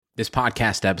This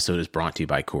podcast episode is brought to you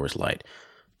by Coors Light.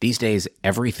 These days,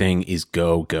 everything is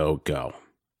go, go, go.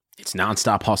 It's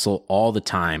nonstop hustle all the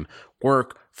time.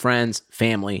 Work, friends,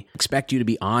 family expect you to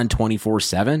be on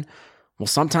 24/7. Well,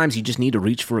 sometimes you just need to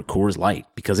reach for a Coors Light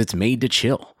because it's made to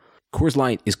chill. Coors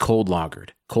Light is cold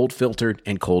lagered, cold filtered,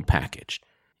 and cold packaged.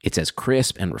 It's as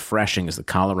crisp and refreshing as the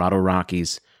Colorado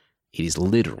Rockies. It is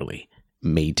literally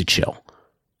made to chill.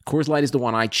 Coors Light is the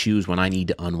one I choose when I need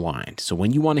to unwind. So when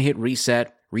you want to hit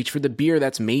reset, reach for the beer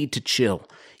that's made to chill.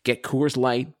 Get Coors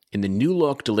Light in the new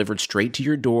look delivered straight to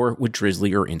your door with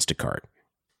Drizzly or Instacart.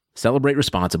 Celebrate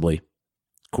responsibly.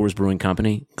 Coors Brewing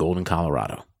Company, Golden,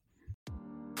 Colorado.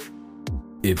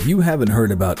 If you haven't heard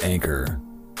about Anchor,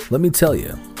 let me tell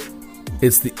you,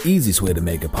 it's the easiest way to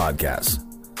make a podcast.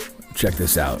 Check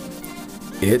this out.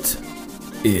 It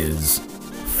is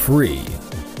free.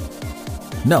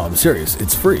 No, I'm serious.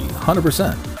 It's free,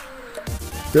 100%.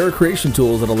 There are creation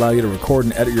tools that allow you to record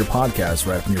and edit your podcast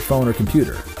right from your phone or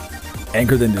computer.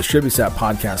 Anchor then distributes that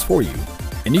podcast for you,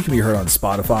 and you can be heard on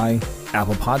Spotify,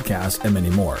 Apple Podcasts, and many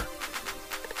more.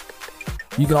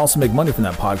 You can also make money from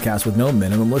that podcast with no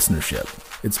minimum listenership.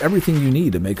 It's everything you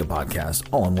need to make a podcast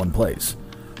all in one place.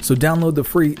 So download the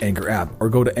free Anchor app or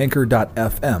go to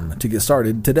anchor.fm to get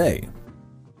started today.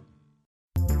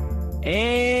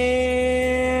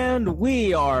 And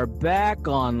we are back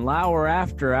on Lauer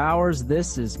After Hours.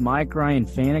 This is Mike Ryan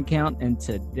Fan Account, and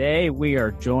today we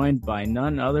are joined by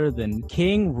none other than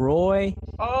King Roy.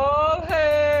 All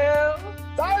hail!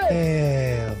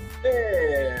 Hail.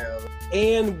 Hail!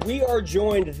 And we are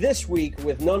joined this week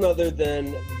with none other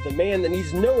than the man that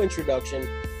needs no introduction,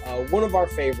 one of our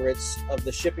favorites of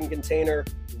the shipping container,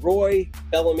 Roy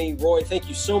Bellamy. Roy, thank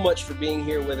you so much for being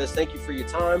here with us. Thank you for your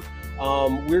time.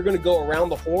 We're going to go around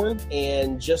the horn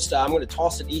and just I'm going to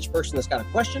toss it to each person that's got a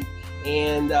question.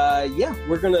 And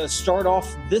we're going to start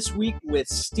off this week with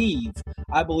Steve.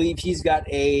 I believe he's got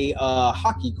a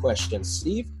hockey question.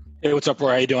 Steve? Hey, what's up,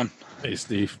 Roy? How you doing? Hey,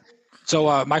 Steve.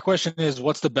 So my question is,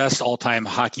 what's the best all-time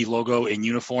hockey logo in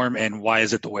uniform, and why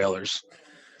is it the Whalers?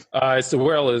 It's the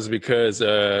Whalers because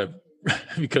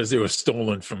they were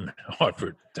stolen from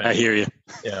Hartford. I hear you.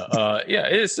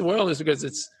 It's the Whalers because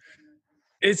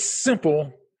it's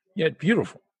simple yet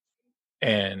beautiful,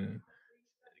 and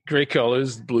great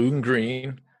colors, blue and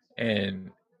green. And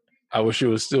I wish it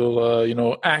was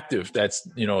still active. That's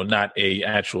not a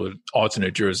actual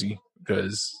alternate jersey,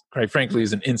 because quite frankly,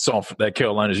 it's an insult that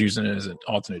Carolina's using it as an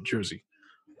alternate jersey.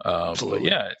 Absolutely. But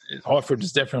yeah, Hartford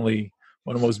is definitely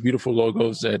one of the most beautiful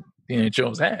logos that the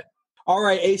NHL's had. All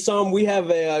right, Asom, we have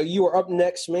you are up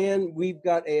next, man. We've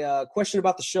got a question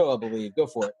about the show, I believe. Go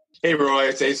for it. Hey, Roy,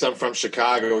 it's Asom from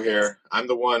Chicago here. I'm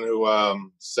the one who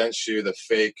sent you the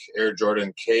fake Air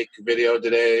Jordan cake video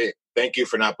today. Thank you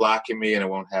for not blocking me, and it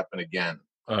won't happen again.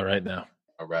 All right now.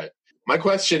 All right. My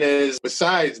question is,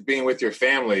 besides being with your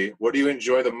family, what do you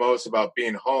enjoy the most about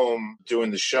being home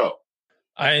doing the show?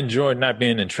 I enjoy not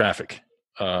being in traffic.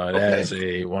 That is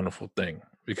a wonderful thing,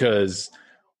 because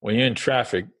when you're in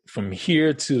traffic, from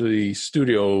here to the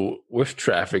studio with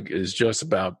traffic is just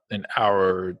about an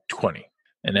hour 20.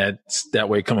 And that's that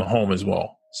way coming home as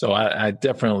well. So I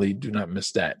definitely do not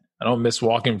miss that. I don't miss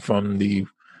walking from the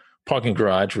parking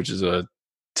garage, which is a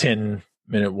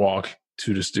 10-minute walk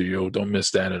to the studio. Don't miss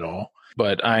that at all.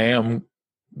 But I'm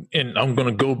going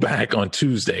to go back on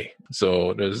Tuesday.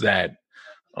 So there's that,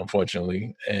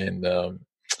 unfortunately. And I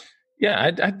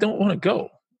don't want to go.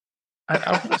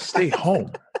 I want to stay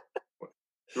home.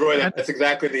 Roy, that's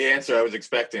exactly the answer I was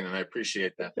expecting, and I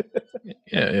appreciate that.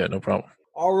 Yeah, no problem.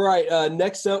 All right,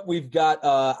 next up, we've got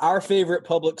our favorite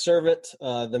public servant,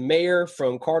 the mayor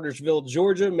from Cartersville,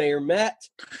 Georgia, Mayor Matt.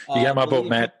 You got my vote,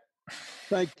 Matt.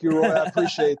 Thank you, Roy. I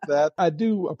appreciate that. I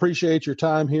do appreciate your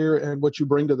time here and what you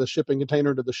bring to the shipping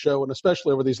container, to the show, and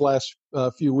especially over these last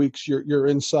few weeks, your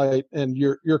insight and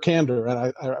your candor.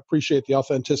 And I appreciate the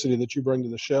authenticity that you bring to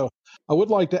the show. I would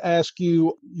like to ask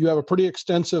you, you have a pretty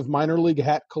extensive minor league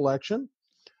hat collection.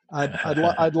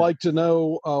 I'd like to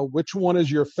know which one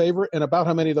is your favorite and about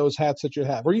how many of those hats that you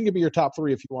have. Or you can give me your top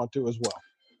three if you want to as well.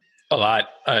 A lot.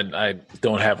 I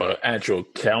don't have an actual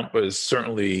count, but it's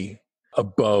certainly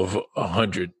above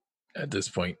 100 at this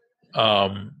point. I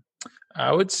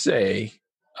would say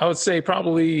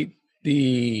probably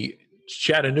the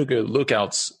Chattanooga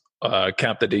Lookouts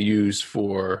cap that they use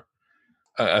for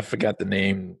I forgot the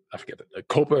name. I forget the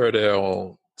Copa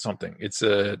del something. It's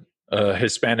a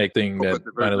Hispanic thing that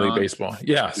minor league baseball.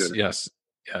 Yes.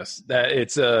 That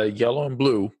it's yellow and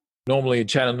blue. Normally,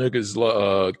 Chattanooga's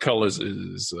colors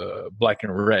is black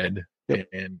and red,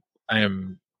 and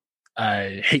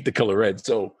I hate the color red.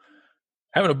 So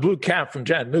having a blue cap from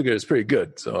Chattanooga is pretty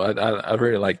good. So I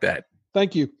really like that.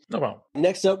 Thank you. No problem.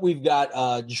 Next up, we've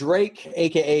got Drake,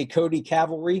 a.k.a. Cody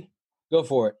Cavalry. Go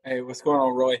for it. Hey, what's going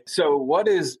on, Roy? So what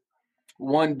is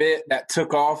one bit that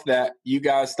took off that you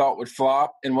guys thought would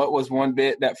flop, and what was one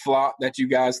bit that flopped that you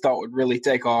guys thought would really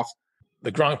take off?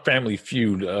 The Gronk family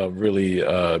feud really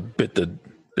bit the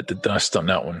dust on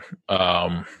that one.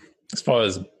 As far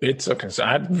as bits are concerned,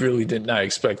 I really did not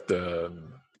expect the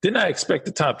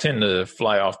top 10 to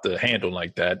fly off the handle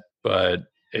like that, but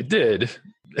it did.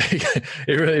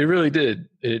 It really did.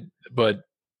 But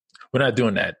we're not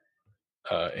doing that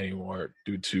anymore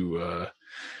due to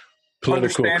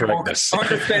political correctness.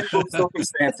 Understandable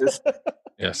circumstances.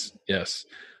 Yes.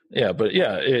 Yeah, but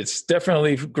yeah, it's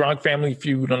definitely Gronk family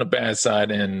feud on the bad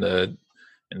side and in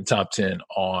the top 10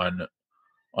 on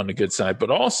the good side.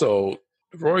 But also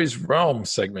Roy's Realm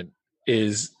segment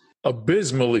is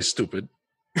abysmally stupid.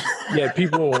 Yeah,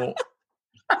 people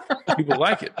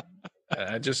like it.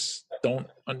 I just don't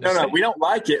understand. No, we don't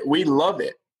like it. We love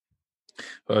it.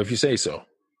 If you say so.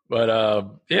 But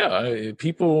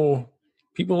people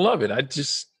love it.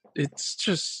 It's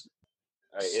just.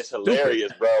 Hey, it's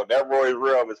hilarious, bro. That Roy's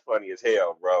Realm is funny as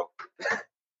hell, bro.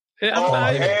 Yeah,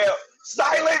 hell!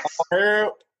 Silence!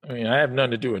 Hell. I mean, I have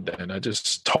nothing to do with that. I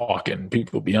just talk and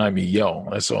people behind me yell.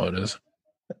 That's all it is.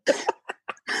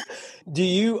 Do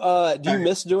you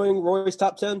miss doing Roy's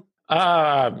top 10?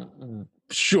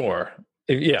 Sure.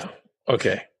 Yeah.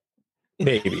 Okay.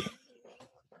 Maybe.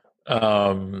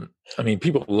 I mean,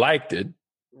 people liked it.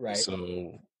 Right.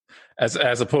 So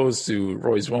as opposed to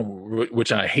Roy's one,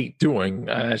 which I hate doing,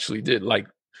 I actually did like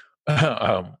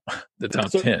the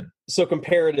top 10. So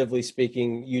comparatively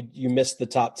speaking, you missed the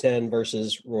top 10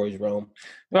 versus Roy's Realm.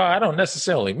 Well, I don't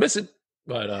necessarily miss it,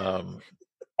 but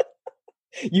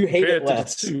you hate it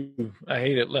less. I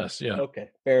hate it less. Yeah. Okay.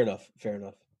 Fair enough.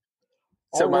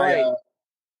 So right.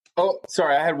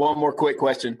 Sorry, I had one more quick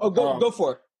question. Oh, go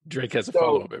for it. Drake has a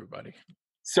follow-up, everybody.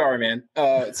 Sorry, man.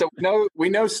 So we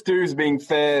know Stu's being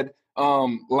fed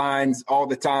lines all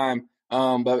the time,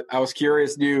 but I was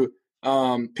curious, do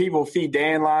people feed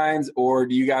Dan lines, or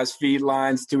do you guys feed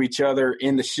lines to each other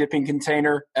in the shipping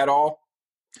container at all?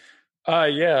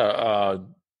 Yeah.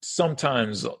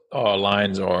 Sometimes our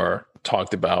lines are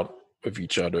talked about with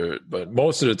each other, but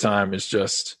most of the time it's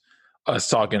just us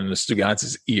talking in the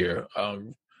Stugatz's ear.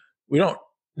 We don't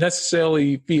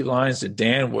necessarily feed lines to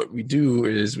Dan. What we do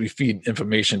is we feed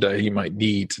information that he might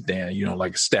need to Dan,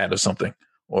 like a stat or something,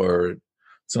 or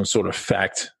some sort of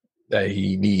fact that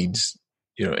he needs,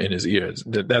 in his ears.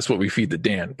 That's what we feed to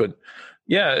Dan. But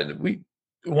yeah, we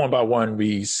one by one,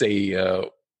 we say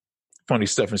funny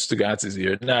stuff in Stugatz's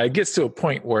ear. Now it gets to a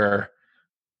point where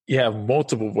you have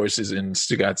multiple voices in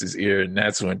Stugatz's ear, and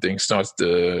that's when things start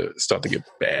to get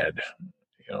bad,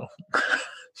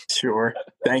 Sure.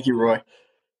 Thank you, Roy.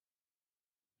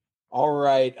 All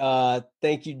right.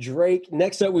 Thank you, Drake.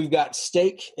 Next up, we've got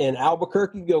Steak in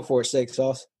Albuquerque. Go for it, Steak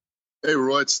Sauce. Hey,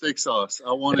 Roy, it's Steak Sauce.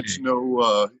 I wanted to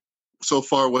know so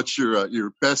far what's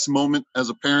your best moment as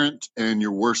a parent and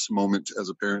your worst moment as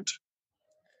a parent.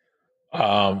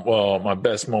 Well, my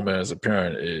best moment as a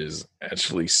parent is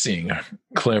actually seeing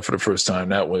Claire for the first time.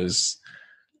 That was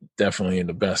definitely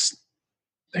the best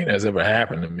thing that's ever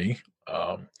happened to me.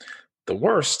 The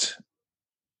worst,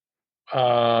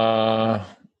 so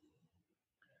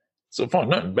far,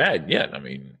 nothing bad yet. I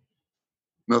mean,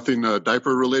 nothing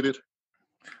diaper related.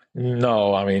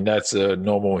 No, I mean that's a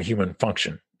normal human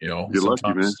function. You're sometimes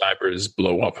lucky, man. Diapers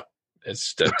blow up.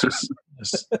 That's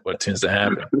what tends to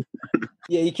happen.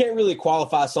 Yeah, you can't really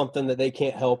qualify something that they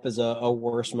can't help as a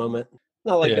worse moment.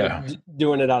 Not like they're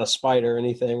doing it out of spite or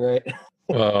anything, right?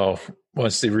 Well,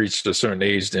 once they reach a certain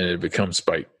age, then it becomes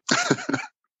spite.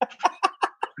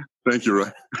 Thank you,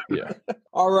 Roy. Yeah.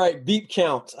 All right, Beep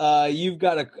Count. You've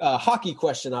got a hockey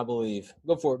question, I believe.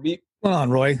 Go for it, Beep. Hold on,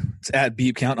 Roy. It's at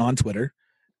Beep Count on Twitter.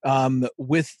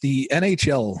 With the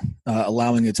NHL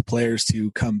allowing its players to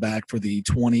come back for the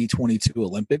 2022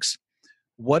 Olympics,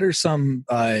 what are some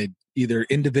either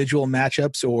individual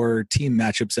matchups or team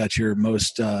matchups that you're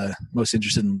most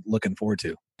interested in looking forward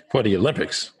to? For the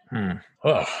Olympics?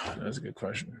 Oh, that's a good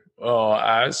question. Well,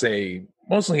 I would say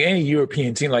mostly any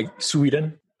European team like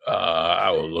Sweden,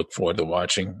 I will look forward to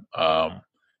watching,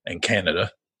 and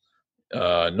Canada.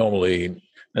 Normally,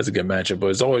 that's a good matchup, but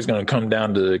it's always going to come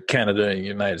down to Canada and the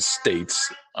United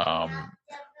States,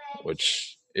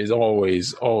 which is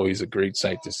always a great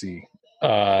sight to see,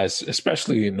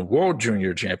 especially in the World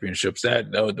Junior Championships.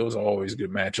 Those are always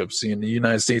good matchups. Seeing the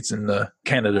United States and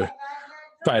Canada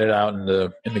fight it out in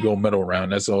the gold medal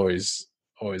round, that's always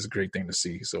a great thing to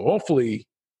see. So hopefully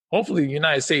the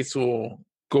United States will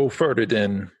go further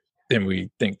than we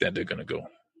think that they're going to go.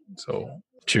 So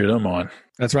cheer them on.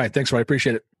 That's right. Thanks, Roy. I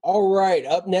appreciate it. All right.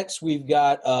 Up next, we've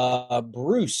got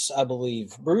Bruce, I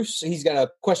believe. Bruce, he's got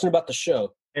a question about the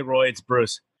show. Hey, Roy, it's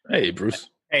Bruce. Hey, Bruce.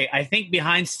 Hey, I think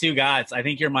behind Stu Gatz, I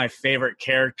think you're my favorite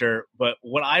character. But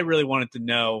what I really wanted to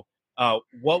know,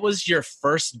 what was your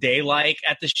first day like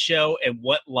at the show, and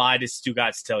what lie did Stu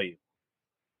Gatz tell you?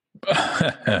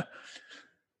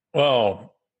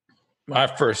 Well, my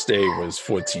first day was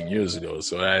 14 years ago,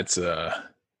 so that's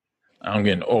I'm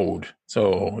getting old.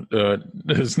 So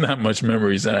there's not much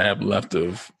memories that I have left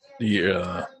of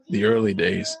the early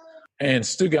days. And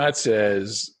Stu Gatz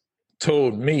has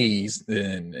told me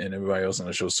and everybody else on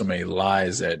the show so many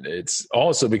lies that it's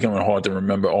also becoming hard to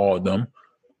remember all of them.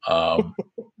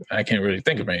 I can't really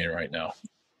think of any right now.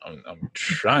 I'm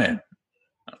trying.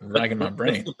 I'm racking my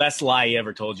brain. What's the best lie he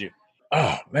ever told you?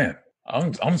 Oh man,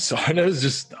 I'm sorry.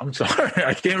 I'm sorry.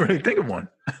 I can't really think of one.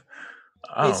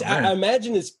 I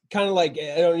imagine it's kind of like,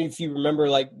 I don't know if you remember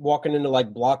like walking into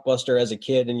like Blockbuster as a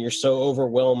kid and you're so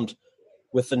overwhelmed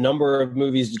with the number of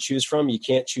movies to choose from, you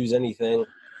can't choose anything.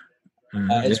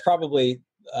 It's probably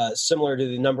similar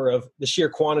to the sheer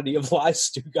quantity of lies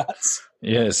Stu Gatz.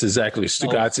 Yes, exactly. Stu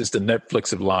Gatz is the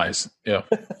Netflix of lies. Yeah.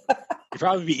 It'd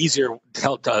probably be easier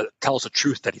to tell us the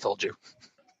truth that he told you.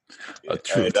 A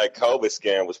truth. That COVID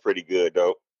scam was pretty good,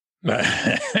 though.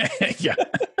 Yeah.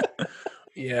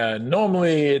 Yeah,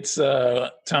 normally it's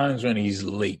times when he's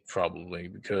late, probably,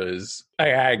 because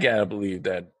I gotta believe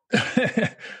that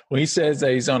when he says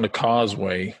that he's on the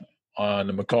causeway, on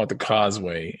the MacArthur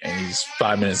Causeway, and he's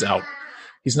 5 minutes out,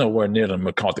 he's nowhere near the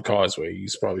MacArthur Causeway.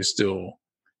 He's probably still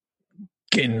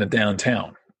getting to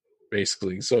downtown,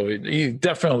 basically. So he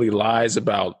definitely lies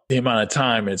about the amount of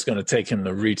time it's going to take him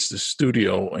to reach the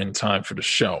studio in time for the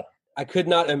show. I could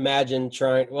not imagine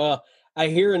trying. Well, I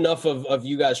hear enough of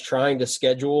you guys trying to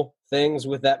schedule things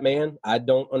with that man. I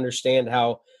don't understand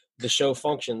how the show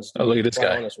functions. Oh, look at this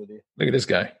guy. Honest with you. Look at this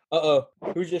guy. Uh-oh.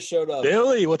 Who just showed up?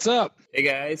 Billy, what's up? Hey,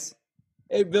 guys.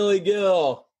 Hey, Billy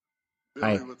Gill.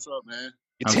 Billy, Hi. what's up, man?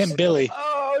 It's him, Billy.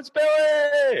 Oh, it's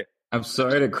Billy! I'm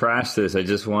sorry to crash this. I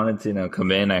just wanted to,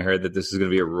 come in. I heard that this is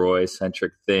going to be a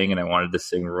Roy-centric thing, and I wanted to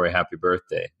sing Roy happy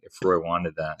birthday if Roy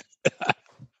wanted that.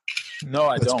 No,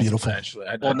 I don't. Beautiful. Actually,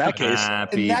 Well, in that case,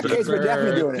 we're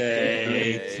definitely doing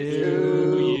it. to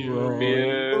you.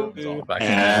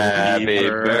 Happy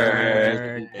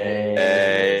birthday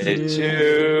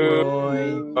to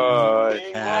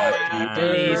Roy.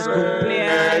 Happy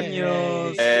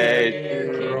cumpleaños,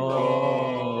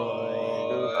 Roy.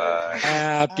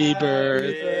 Happy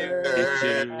birthday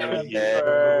to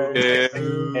you.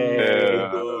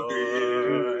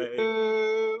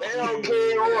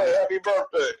 Happy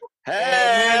birthday.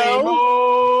 Hey,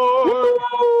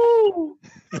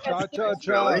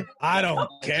 Cha-cha-cha. I don't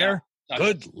care.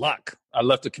 Good luck. I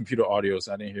left the computer audio,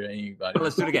 so I didn't hear anybody.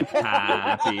 Let's do it again.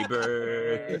 Happy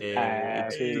birthday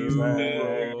to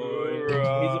Roy.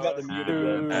 He's about to mute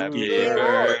again. Happy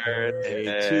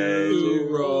birthday to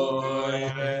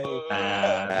Roy.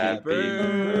 Happy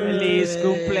Feliz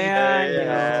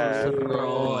cumpleaños,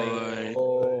 Roy.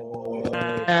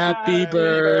 Happy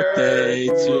birthday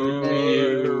to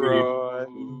you, Roy.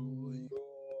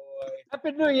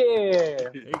 Happy New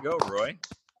Year. There you go, Roy.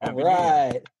 All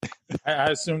right. I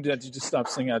assumed that you just stopped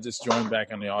singing. I just joined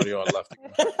back on the audio. I left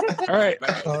again. All right.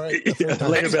 All right.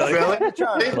 Later, Billy.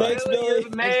 Thanks, Billy.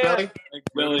 Thanks,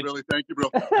 Billy. Thank you, bro.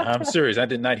 I'm serious. I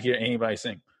did not hear anybody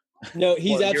sing. No,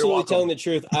 he's Well, you're absolutely welcome. telling the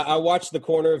truth. I watched the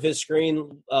corner of his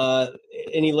screen.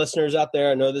 Any listeners out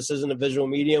there, I know this isn't a visual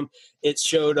medium. It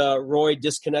showed Roy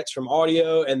disconnects from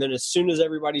audio, and then as soon as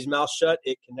everybody's mouth shut,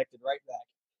 it connected right back.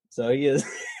 So he is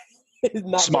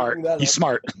not Smart. making that He's up.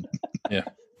 smart.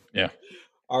 Yeah.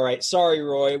 All right. Sorry,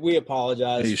 Roy. We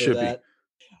apologize You for should be. that.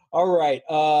 All right.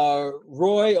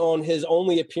 Roy, on his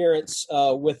only appearance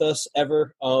with us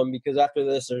ever, because after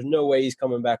this, there's no way he's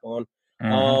coming back on.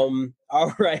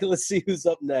 All right. Let's see who's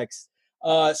up next.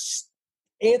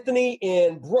 Anthony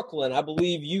in Brooklyn. I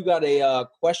believe you got a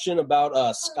question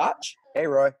about Scotch. Hey,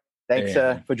 Roy. Thanks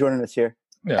Hey. for joining us here.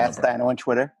 Yeah, Ask Dino on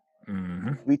Twitter.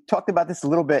 We talked about this a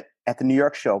little bit at the New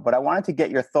York show, but I wanted to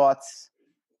get your thoughts.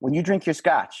 When you drink your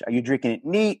Scotch, are you drinking it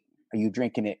neat? Are you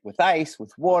drinking it with ice,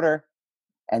 with water?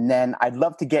 And then I'd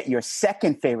love to get your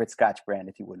second favorite Scotch brand,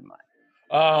 if you wouldn't mind.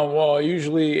 Well,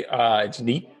 usually it's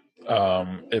neat.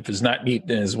 If it's not neat,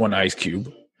 then it's one ice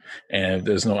cube. And if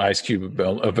there's no ice cube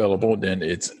available, then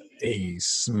it's a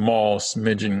small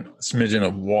smidgen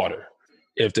of water,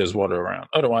 if there's water around.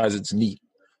 Otherwise, it's neat.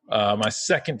 My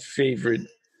second favorite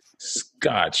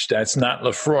Scotch, that's not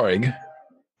Lafroig,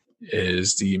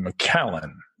 is the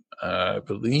Macallan. I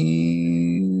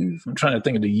believe I'm trying to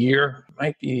think of the year.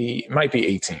 It might be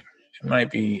 18. It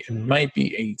might be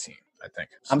 18. I think.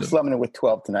 I'm slumming it with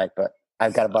 12 tonight, but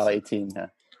I've got about 18.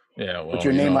 Yeah. Well, put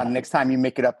your name on it next time you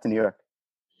make it up to New York.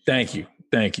 Thank you.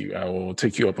 I will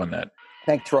take you up on that.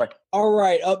 Thanks, Troy. All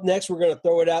right. Up next, we're going to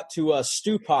throw it out to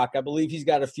Stupak. I believe he's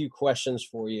got a few questions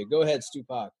for you. Go ahead,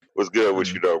 Stupak. What's good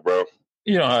with you, though, bro?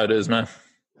 You know how it is, man.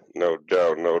 No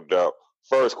doubt, no doubt.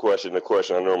 First question, the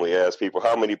question I normally ask people: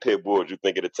 how many pit bulls do you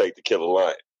think it'd take to kill a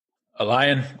lion? A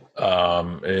lion?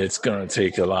 It's going to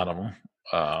take a lot of them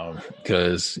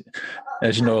because,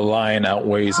 as you know, a lion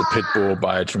outweighs a pit bull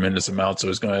by a tremendous amount. So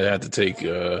it's going to have to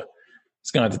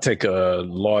take a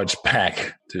large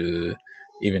pack to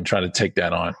even try to take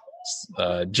that on.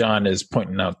 John is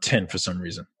pointing out 10 for some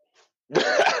reason. Yeah,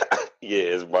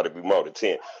 it's about to be more than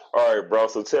 10. All right, bro.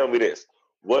 So tell me this: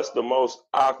 what's the most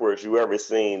awkward you ever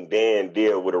seen Dan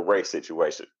deal with a race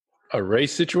situation? A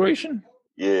race situation?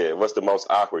 Yeah. What's the most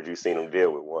awkward you seen him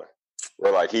deal with one?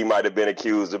 Or like he might have been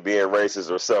accused of being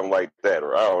racist or something like that,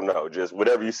 or I don't know, just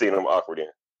whatever you seen him awkward in.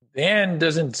 Dan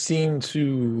doesn't seem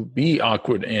to be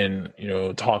awkward in,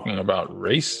 talking about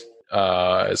race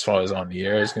as far as on the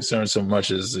air is concerned, so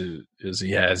much as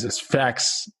he has his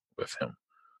facts with him.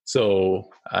 So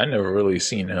I never really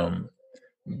seen him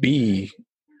be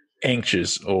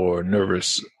anxious or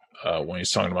nervous when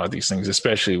he's talking about these things,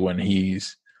 especially when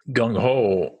he's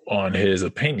gung-ho on his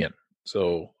opinion.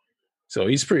 So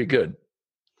he's pretty good.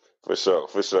 For sure.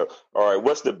 All right,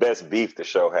 what's the best beef the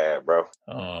show had, bro?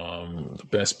 The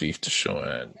best beef the show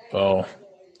had. Well,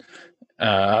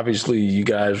 obviously you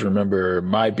guys remember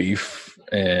my beef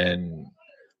and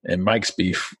Mike's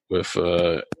beef with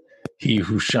he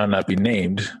who shall not be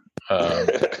named.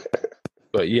 But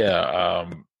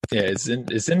it's in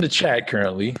the chat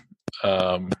currently.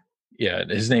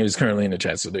 His name is currently in the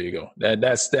chat, so there you go.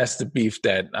 That's the beef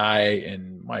that I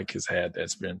and Mike has had.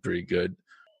 That's been pretty good.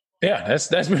 Yeah, that's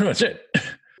pretty much it.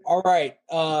 All right,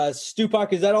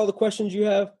 Stupak, is that all the questions you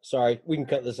have? Sorry, we can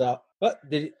cut this out. What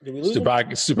did we lose?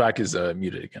 Stupak is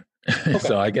muted again. Okay,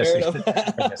 so I guess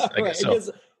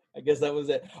I guess that was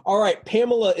it. All right,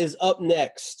 Pamela is up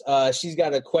next. She's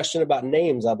got a question about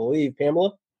names, I believe.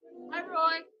 Pamela? Hi,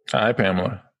 Roy. Hi,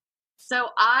 Pamela. So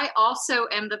I also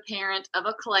am the parent of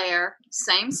a Claire,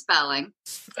 same spelling.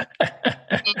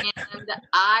 And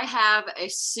I have a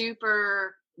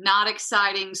super not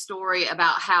exciting story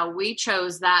about how we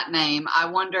chose that name. I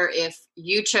wonder if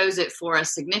you chose it for a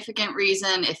significant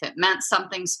reason, if it meant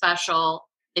something special,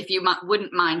 if you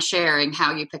wouldn't mind sharing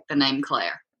how you picked the name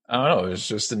Claire. I don't know. It's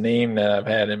just a name that I've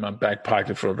had in my back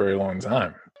pocket for a very long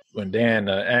time. When Dan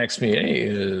asked me,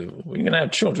 hey, we're going to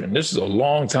have children. This is a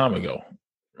long time ago,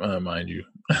 mind you.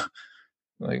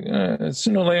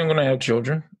 Sooner or later I'm going to have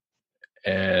children.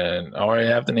 And I already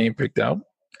have the name picked out.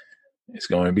 It's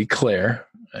going to be Claire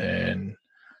and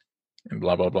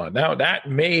blah, blah, blah. Now, that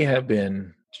may have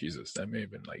been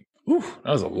like, that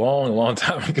was a long, long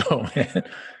time ago, man.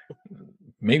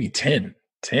 Maybe 10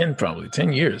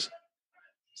 years.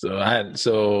 So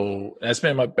that's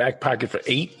been in my back pocket for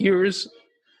 8 years.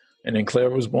 And then Claire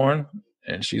was born,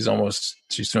 and she's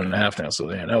 2.5 now. So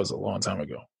that was a long time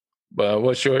ago. But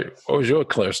what was your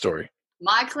Claire story?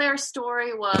 My Claire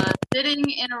story was sitting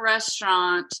in a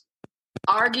restaurant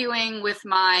arguing with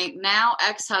my now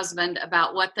ex-husband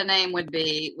about what the name would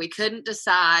be. We couldn't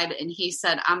decide, and he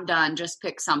said, I'm done, just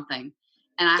pick something.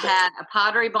 And I had a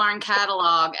Pottery Barn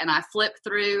catalog, and I flipped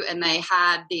through, and they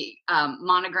had the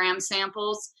monogram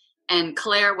samples, and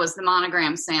Claire was the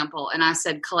monogram sample. And I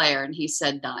said, Claire, and he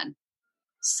said, done.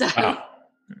 So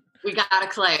we got a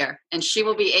Claire, and she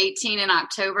will be 18 in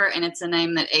October, and it's a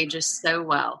name that ages so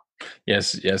well.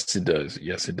 Yes, it does.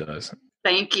 Yes, it does.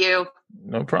 Thank you.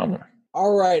 No problem.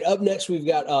 All right, up next we've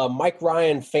got Mike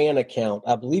Ryan fan account.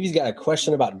 I believe he's got a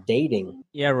question about dating.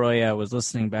 Yeah, Roy, I was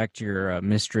listening back to your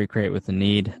mystery crate with the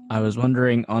need. I was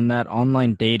wondering, on that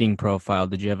online dating profile,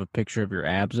 did you have a picture of your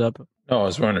abs up? No, I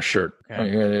was wearing a shirt.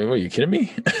 Okay. Are you kidding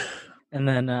me? And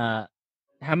then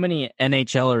how many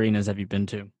NHL arenas have you been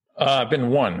to? I've been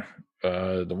one.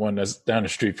 The one that's down the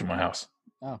street from my house.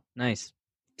 Oh, nice.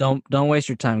 Don't waste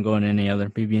your time going to any other.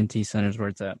 BB&T Center's where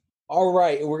it's at. All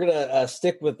right, we're going to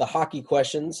stick with the hockey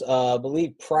questions. I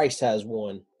believe Price has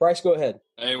one. Price, go ahead.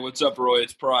 Hey, what's up, Roy?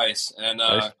 It's Price and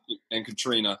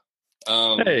Katrina.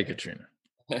 Hey, Katrina.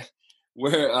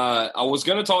 I was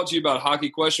going to talk to you about a hockey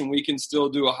question. We can still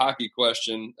do a hockey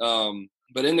question.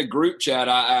 But in the group chat,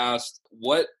 I asked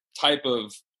what type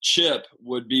of chip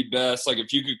would be best. Like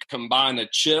if you could combine a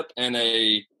chip and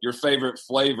your favorite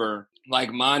flavor.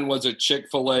 Like mine was a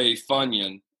Chick-fil-A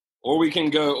Funyun. or we can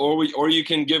go, or you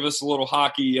can give us a little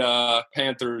hockey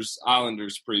Panthers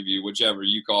Islanders preview, whichever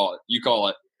you call it. You call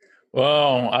it.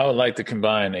 Well, I would like to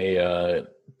combine a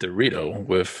Dorito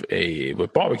with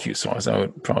barbecue sauce. That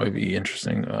would probably be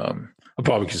interesting. A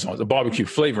barbecue sauce, a barbecue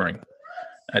flavoring.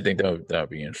 I think that would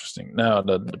be interesting. Now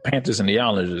the Panthers and the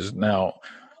Islanders. Now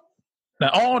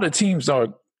all the teams that are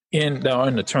in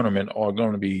the tournament are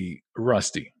going to be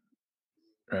rusty,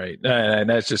 right? And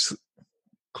that's just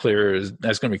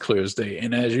that's going to be clear as day.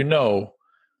 And as you know,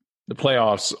 the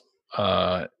playoffs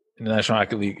in the National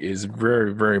Hockey League is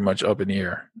very, very much up in the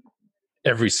air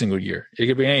every single year. It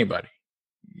could be anybody.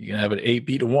 You can have an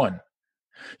 8-1.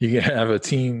 You can have a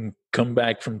team come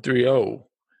back from 3-0.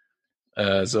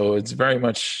 So it's very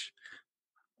much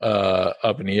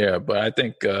up in the air. But I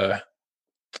think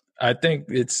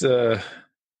it's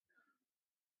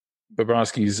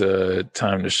Bobrovsky's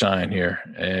time to shine here,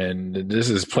 and this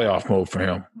is playoff mode for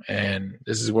him. And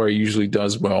this is where he usually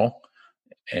does well.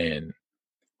 And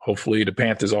hopefully the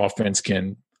Panthers offense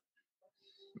can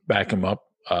back him up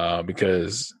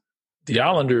because the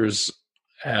Islanders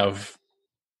have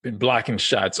been blocking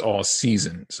shots all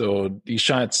season. So these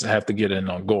shots have to get in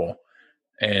on goal.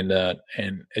 And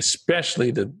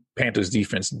especially the Panthers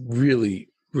defense really,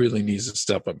 really needs to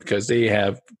step up because they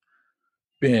have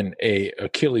been a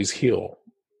Achilles heel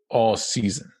all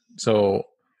season. So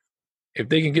if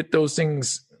they can get those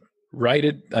things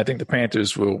righted, I think the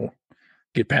Panthers will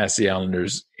get past the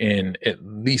Islanders in at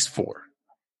least 4.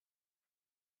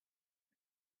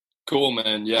 Cool,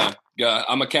 man. Yeah.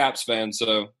 I'm a Caps fan,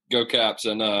 so go Caps.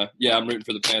 And, I'm rooting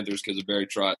for the Panthers because of Barry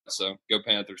Trotz. So go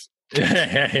Panthers.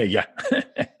 Yeah.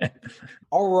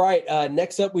 All right.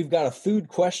 Next up, we've got a food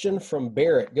question from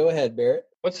Barrett. Go ahead, Barrett.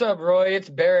 What's up, Roy? It's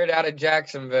Barrett out of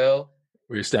Jacksonville.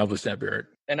 We established that, Barrett.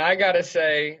 And I got to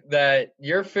say that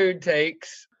your food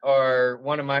takes are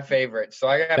one of my favorites. So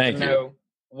I got to know,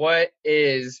 what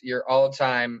is your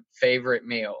all-time favorite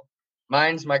meal?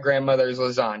 Mine's my grandmother's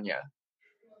lasagna.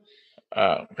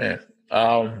 Oh, man.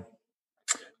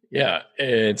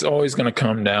 It's always going to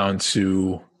come down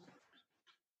to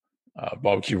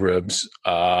barbecue ribs,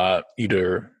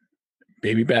 either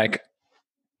baby back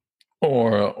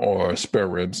or spare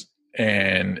ribs,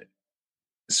 and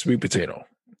sweet potato.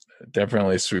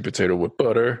 Definitely sweet potato with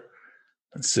butter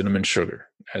and cinnamon sugar.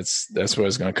 That's what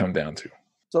it's going to come down to.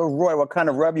 So, Roy, what kind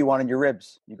of rub you want in your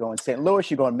ribs? You going St.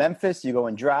 Louis? You going Memphis? You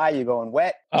going dry? You going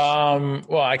wet?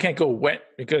 Well, I can't go wet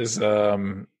because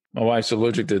my wife's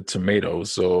allergic to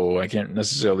tomatoes, so I can't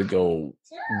necessarily go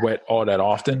wet all that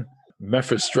often.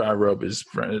 Memphis dry rub is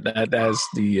as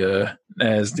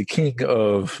the king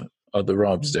of the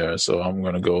rubs there, so I'm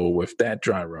going to go with that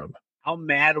dry rub. How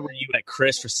mad were you at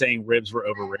Chris for saying ribs were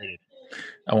overrated?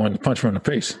 I wanted to punch him in the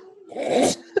face.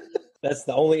 That's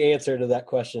the only answer to that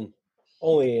question.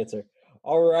 Only answer.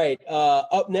 All right.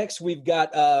 Up next, we've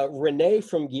got Renee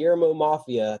from Guillermo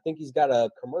Mafia. I think he's got a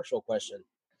commercial question.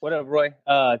 What up, Roy?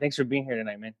 Thanks for being here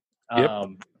tonight, man. Yep.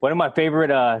 One of my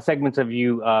favorite segments of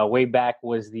you way back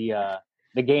was the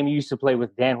game you used to play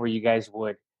with Dan, where you guys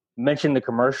would mention the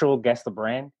commercial, guess the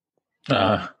brand.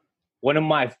 One of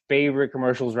my favorite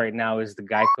commercials right now is the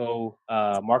Geico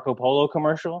Marco Polo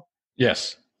commercial.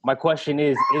 Yes. My question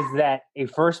is that a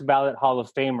first ballot Hall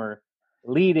of Famer?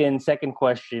 Lead in, second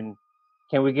question,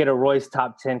 can we get a Roy's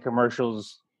top 10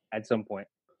 commercials at some point?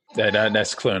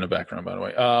 That's clear in the background, by the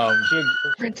way.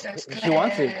 She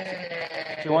wants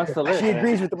it. She wants to live. She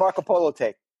agrees with the Marco Polo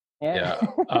take. Yeah.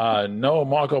 No,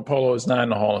 Marco Polo is not in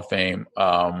the Hall of Fame.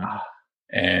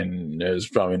 And there's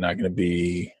probably not going to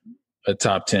be a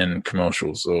top 10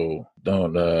 commercial. So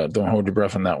don't hold your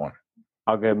breath on that one.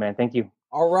 All good, man. Thank you.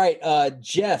 All right,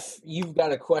 Jeff, you've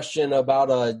got a question about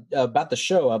the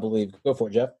show, I believe. Go for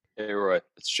it, Jeff. Hey, Roy,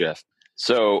 it's Jeff.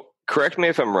 So correct me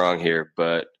if I'm wrong here,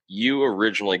 but you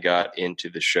originally got into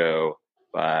the show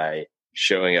by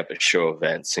showing up at show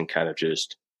events and kind of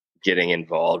just getting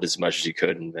involved as much as you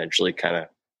could, and eventually kind of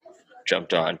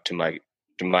jumped on to my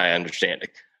understanding.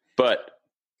 But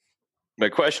my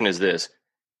question is this: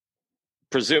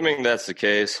 presuming that's the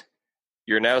case,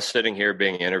 you're now sitting here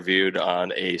being interviewed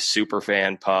on a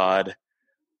Superfan pod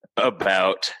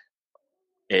about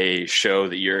a show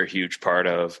that you're a huge part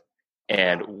of.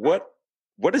 And what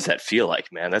does that feel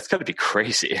like, man? That's got to be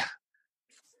crazy.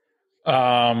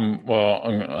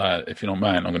 Well, if you don't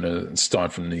mind, I'm going to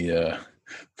start from the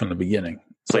beginning.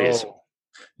 Please. So,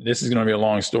 this is going to be a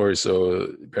long story,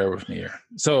 so bear with me here.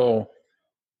 So,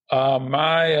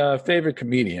 my favorite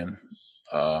comedian,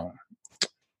 or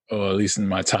at least in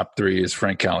my top 3, is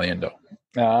Frank Caliendo.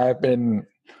 I've been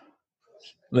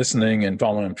listening and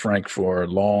following Frank for a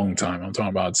long time. I'm talking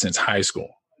about since high school.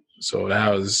 So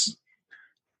that was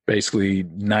basically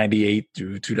 98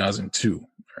 through 2002.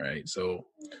 Right. So,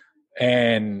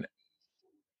 and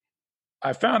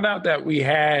I found out that we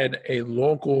had a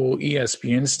local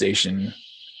ESPN station,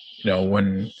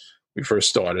 when we first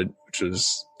started, which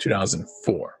was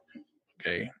 2004.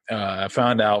 Okay. I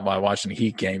found out by watching the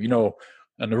Heat game, on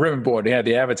the ribbon board, they had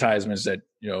the advertisements that,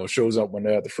 shows up when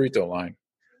they're at the free throw line.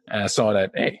 And I saw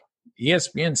that, hey,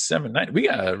 ESPN 790. We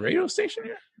got a radio station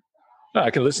here?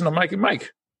 I can listen to Mike and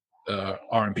Mike, RIP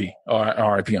on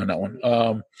that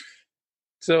one.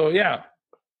 So, yeah.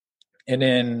 And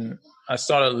then I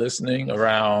started listening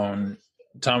around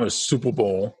the time of the Super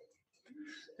Bowl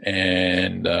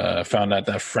and found out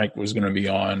that Frank was going to be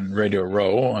on Radio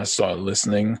Row. I started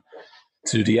listening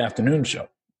to the afternoon show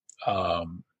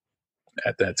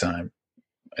at that time.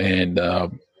 And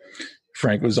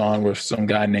Frank was on with some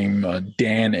guy named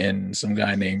Dan and some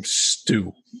guy named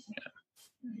Stu.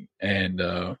 And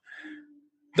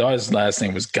his last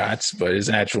name was Gotts, but his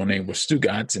actual name was Stu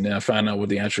Gotts. And then I found out what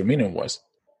the actual meaning was.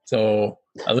 So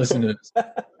I listened to this,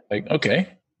 like,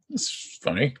 okay, it's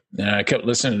funny. And I kept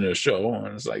listening to the show,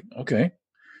 and it's like, okay,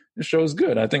 this show is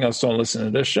good. I think I'll start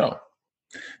listening to this show.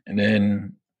 And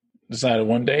then decided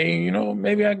one day,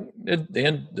 maybe they're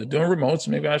doing remotes.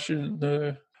 Maybe I should.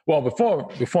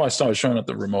 Before I started showing up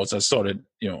the remotes, I started,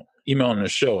 emailing the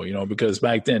show, because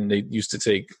back then they used to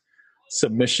take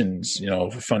submissions,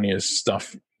 for funniest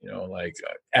stuff, like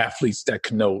athletes that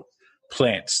connote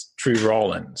plants, Tree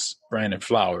Rollins, Brandon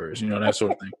Flowers, that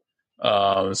sort of thing.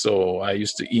 So I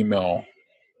used to email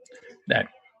that,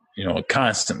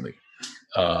 constantly.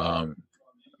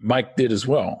 Mike did as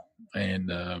well.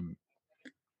 And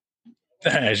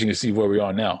as you can see where we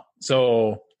are now.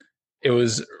 So it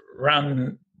was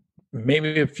around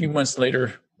maybe a few months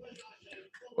later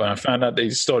when I found out they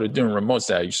started doing remotes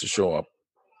that I used to show up.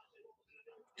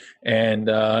 And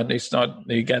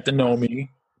they got to know me.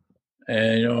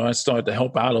 And, I started to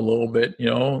help out a little bit,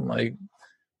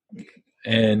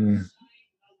 and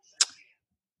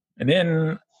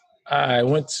then I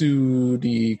went to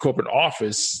the corporate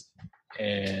office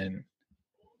and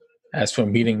asked for a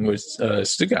meeting with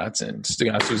Stugotz, and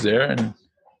Stugotz was there, and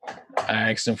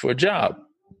I asked him for a job.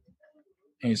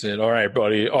 And he said, all right,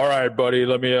 buddy,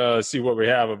 let me see what we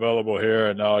have available here,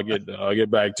 and I'll get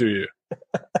back to you.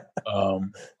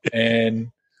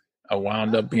 And I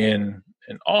wound up being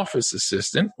an office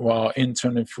assistant while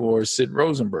interning for Sid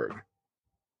Rosenberg.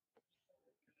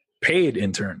 Paid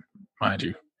intern, mind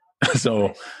you.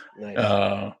 So,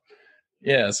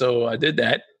 nice. So I did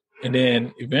that. And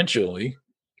then eventually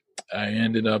I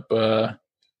ended up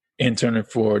interning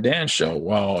for Dan's show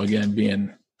while, again,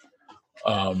 being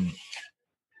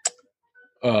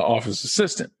office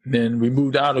assistant. Then we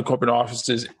moved out of corporate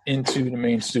offices into the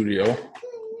main studio,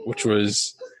 which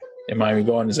was in Miami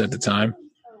Gardens at the time.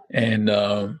 And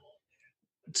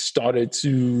started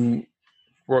to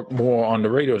work more on the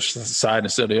radio side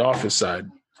instead of the office side.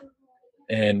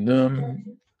 And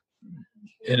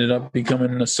ended up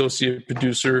becoming an associate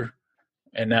producer,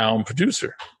 and now I'm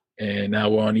producer. And now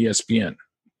we're on ESPN.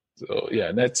 So,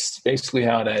 yeah, that's basically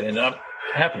how that ended up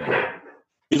happening.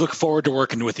 We look forward to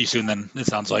working with you soon then, it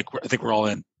sounds like. I think we're all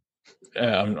in.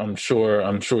 Yeah, I'm sure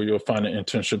you'll find an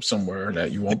internship somewhere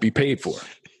that you won't be paid for.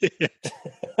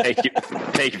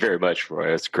 Thank you very much,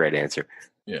 Roy. That's a great answer.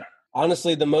 Yeah.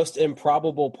 Honestly, the most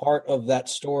improbable part of that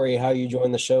story, how you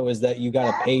joined the show, is that you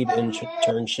got a paid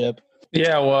internship.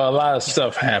 Yeah, well, a lot of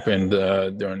stuff happened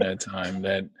during that time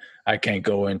that I can't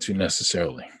go into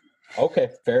necessarily. Okay,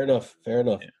 fair enough.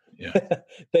 Yeah.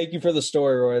 Thank you for the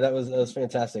story, Roy. That was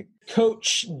fantastic.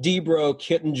 Coach Debro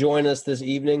couldn't join us this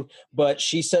evening, but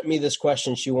she sent me this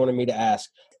question she wanted me to ask.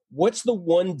 What's the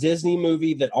one Disney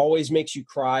movie that always makes you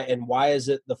cry, and why is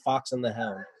it The Fox and the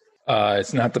Hound?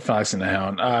 It's not The Fox and the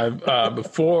Hound.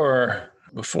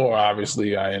 Before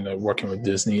obviously I ended up working with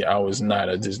Disney, I was not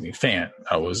a Disney fan.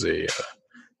 I was a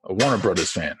Warner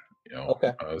Brothers fan.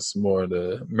 Okay. I was more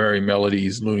the Merry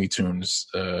Melodies, Looney Tunes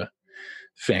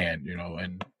fan.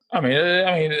 And I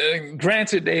mean,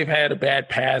 granted, they've had a bad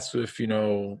past with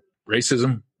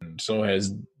racism, and so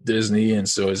has Disney, and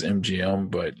so has MGM.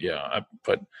 But yeah,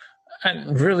 I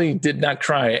really did not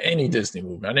cry at any Disney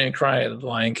movie. I didn't cry at The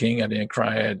Lion King. I didn't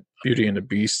cry at Beauty and the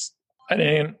Beast. I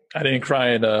didn't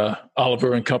cry at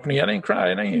Oliver and Company. I didn't cry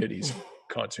at any of these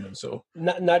cartoons. So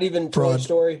not even Toy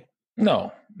Story.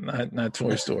 No, not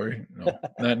Toy Story.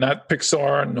 No, not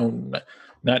Pixar. No,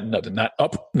 not nothing. Not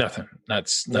Up. Nothing. Not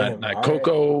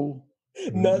Coco.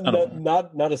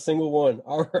 Right. Not a single one.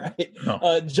 All right.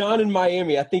 No. John in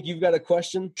Miami, I think you've got a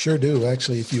question. Sure do.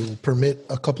 Actually, if you permit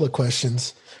a couple of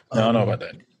questions. I don't know about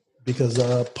that. Because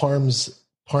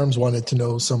Parms wanted to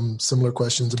know some similar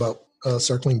questions about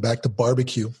circling back to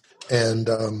barbecue. And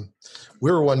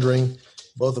we were wondering,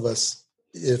 both of us,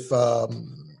 if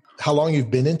how long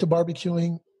you've been into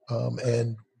barbecuing,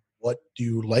 and what do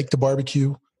you like to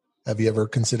barbecue? Have you ever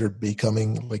considered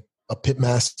becoming like a pit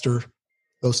master?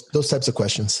 Those types of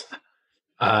questions.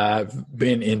 I've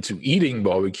been into eating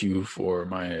barbecue for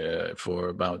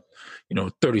about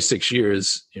 36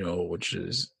 years, which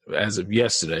is as of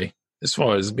yesterday. As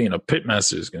far as being a pit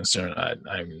master is concerned,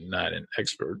 I'm not an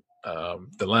expert.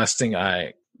 The last thing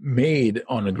I made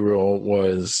on the grill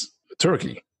was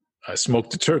turkey. I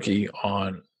smoked the turkey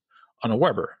on a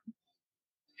Weber.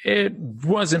 It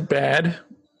wasn't bad.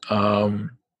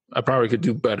 I probably could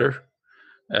do better.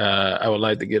 I would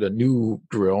like to get a new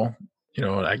grill.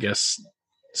 I guess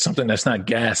something that's not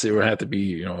gas. It would have to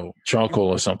be, charcoal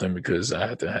or something, because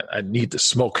I need to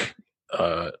smoke.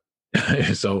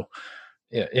 So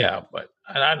yeah. But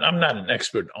I'm not an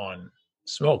expert on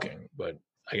smoking, but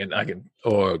I can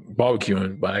or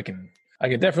barbecuing, but I can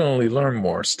definitely learn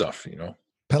more stuff.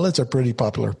 Pellets are pretty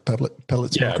popular.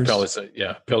 Pellet smokers.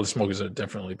 Pellet smokers are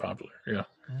definitely popular. Yeah.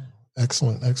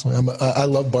 Excellent. I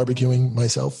love barbecuing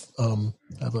myself.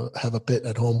 Have a pit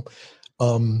at home.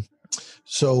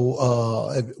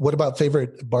 So what about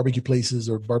favorite barbecue places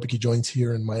or barbecue joints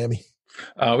here in Miami?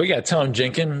 We got Tom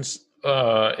Jenkins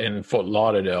in Fort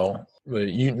Lauderdale. But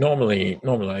normally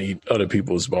I eat other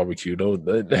people's barbecue. Though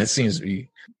that seems to be a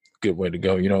good way to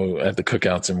go. At the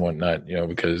cookouts and whatnot.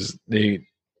 Because they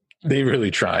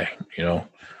really try.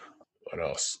 What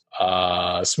else?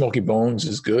 Smoky Bones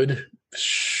is good.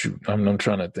 Shoot, I'm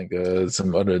trying to think of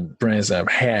some other brands I've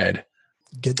had.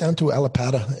 Get down to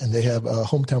Alapata, and they have a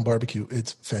hometown barbecue.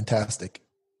 It's fantastic.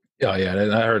 Yeah, I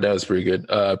heard that was pretty good.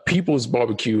 People's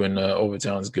Barbecue in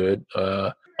Overtown is good.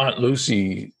 Aunt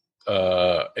Lucy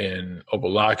in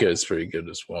Opa-locka is pretty good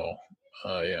as well.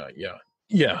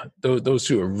 Yeah. Those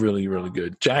two are really, really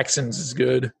good. Jackson's is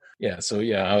good. Yeah, so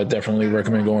I would definitely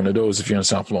recommend going to those if you're in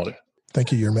South Florida.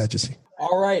 Thank you, Your Majesty.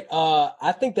 All right,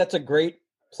 I think that's a great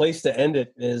place to end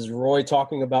it. Is Roy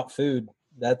talking about food?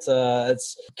 That's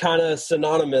it's kind of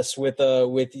synonymous with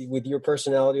your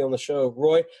personality on the show,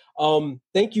 Roy.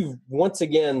 Thank you once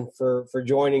again for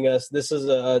joining us. This is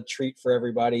a treat for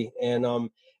everybody, and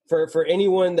for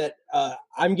anyone that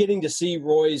I'm getting to see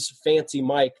Roy's fancy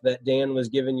mic that Dan was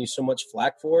giving you so much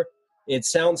flack for. It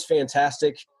sounds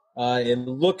fantastic. It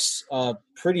looks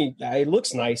pretty. It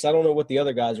looks nice. I don't know what the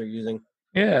other guys are using.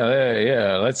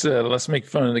 Yeah. Let's make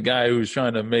fun of the guy who's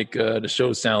trying to make the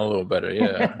show sound a little better.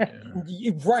 Yeah.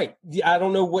 Right. I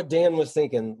don't know what Dan was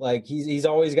thinking. Like he's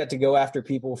always got to go after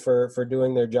people for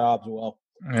doing their jobs well.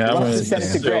 Yeah, I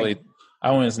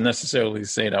wouldn't necessarily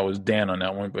say that was Dan on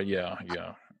that one, but yeah.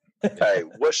 Hey,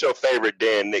 what's your favorite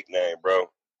Dan nickname, bro?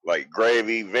 Like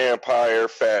Gravy, Vampire,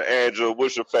 Fat Angel.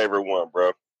 What's your favorite one,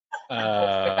 bro?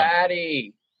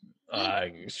 Fatty.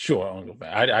 Sure, Uncle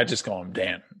Fat. I just call him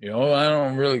Dan. I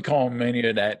don't really call him any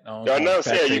of that. I'm not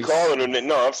saying you calling him.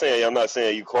 No, I'm not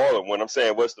saying you call him one. I'm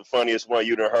saying what's the funniest one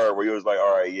you done heard where you was like,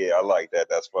 all right, yeah, I like that.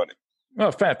 That's funny.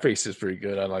 Well, Fat Face is pretty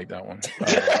good. I like that one.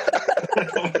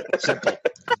 Simple.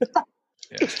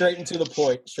 Yeah. Straight to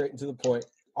the point.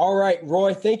 All right,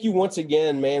 Roy, thank you once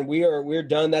again, man. We're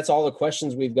done. That's all the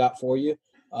questions we've got for you.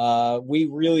 We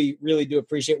really, really do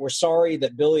appreciate it. We're sorry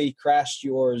that Billy crashed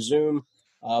your Zoom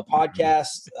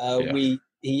podcast.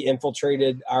 He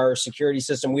infiltrated our security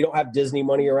system. We don't have Disney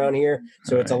money around here,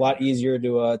 so it's a lot easier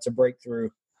to break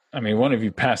through. I mean, one of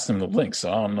you passed him the link,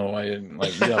 so I don't know why.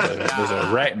 There's a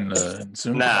rat in the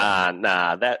Zoom.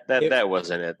 Nah, that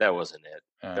wasn't it. That wasn't it.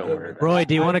 Don't worry. Roy,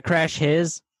 do you want to crash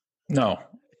his? No.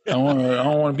 I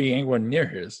don't want to be anywhere near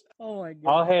his. Oh my God!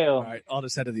 All hail! All right, on the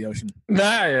side of the ocean.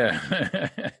 Nah, yeah.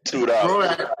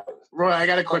 Roy, I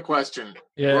got a quick question.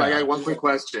 Yeah. Roy, I got one quick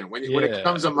question. When it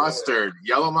comes to mustard,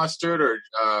 yellow mustard or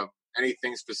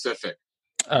anything specific?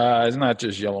 It's not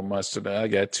just yellow mustard. I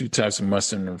got two types of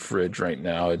mustard in the fridge right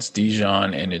now. It's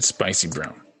Dijon and it's spicy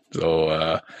brown.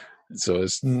 So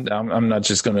it's I'm not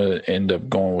just gonna end up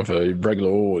going with a regular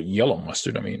old yellow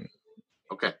mustard. I mean,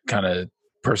 okay, kind of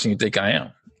person you think I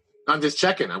am. I'm just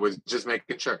checking. I was just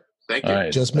making sure. Thank you.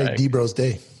 Right, just make D-Bro's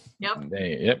day. Yep.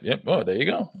 Yep. Oh, there you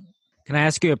go. Can I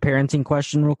ask you a parenting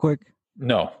question real quick?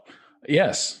 No.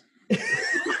 Yes.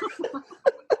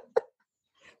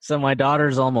 So my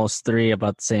daughter's almost 3,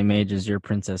 about the same age as your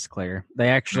Princess Claire. They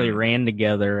actually ran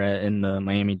together in the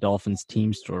Miami Dolphins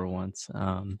team store once.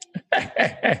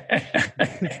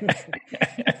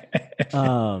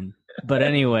 But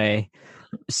anyway,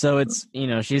 so it's,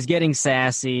 she's getting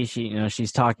sassy.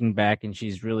 She's talking back and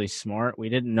she's really smart. We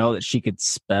didn't know that she could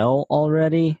spell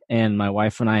already. And my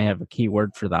wife and I have a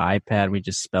keyword for the iPad. We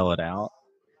just spell it out.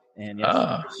 And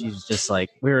she's just like,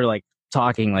 we were like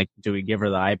talking, like, do we give her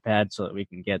the iPad so that we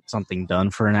can get something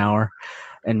done for an hour?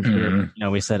 And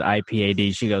we said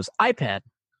IPAD. She goes, iPad.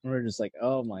 And we're just like,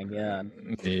 oh my God.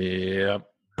 Yeah.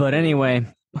 But anyway,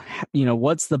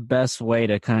 what's the best way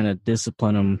to kind of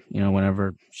discipline them,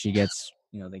 whenever she gets,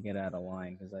 they get out of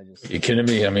line? Because You kidding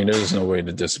me? I mean, there's no way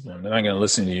to discipline. They're not going to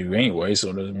listen to you anyway,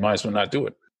 so they might as well not do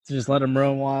it. Just let them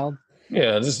roam wild?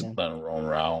 Yeah, just let them roam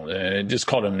around. And just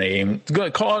call them name.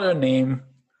 Call their name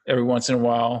every once in a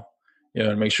while.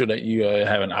 And make sure that you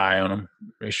have an eye on them.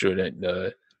 Make sure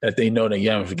that that they know that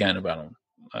you haven't forgotten about them.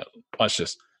 Watch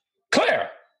this. Claire!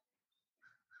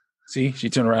 See, she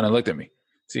turned around and looked at me.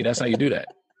 See, that's how you do that.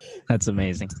 That's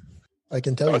amazing. I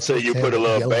can tell. I'll tell you put a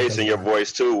little bass in your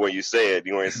voice too when you say it.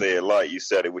 You ain't say it light. You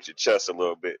said it with your chest a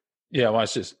little bit. Yeah,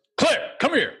 watch this. Claire,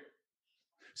 come here.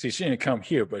 See, she didn't come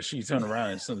here, but she turned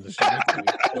around and something.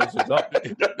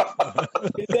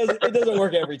 It doesn't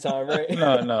work every time, right?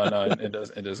 No, it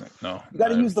doesn't. No, you got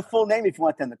to use the full name if you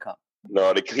want them to come.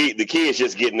 No, the key is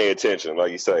just getting their attention,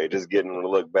 like you say, just getting them to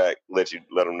look back, let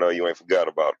them know you ain't forgot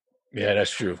about it. Yeah,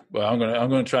 that's true. But I'm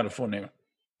gonna try the full name.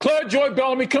 Claire Joy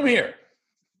Bellamy, come here.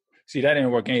 See, that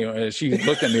didn't work anyway. She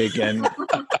looked at me again,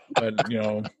 but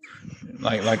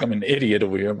like I'm an idiot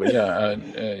over here. But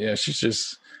yeah, she's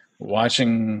just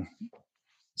watching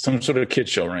some sort of kid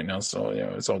show right now. So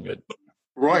it's all good.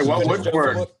 Roy, what would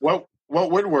work? What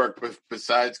would work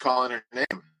besides calling her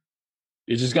name?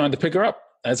 You're just going to pick her up.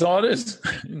 That's all it is.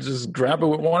 You just grab her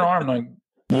with one arm, like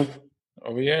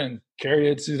over here, and carry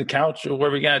her to the couch or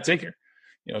wherever you gotta take her.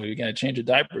 You gotta change a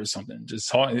diaper or something.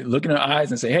 Just look in her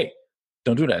eyes and say, "Hey,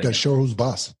 don't do that." You gotta show her who's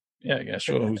boss. Yeah, you gotta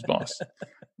show her who's boss,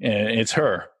 and it's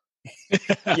her.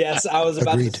 Yes, I was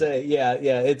about to say. Yeah.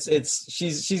 It's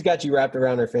she's got you wrapped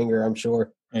around her finger, I'm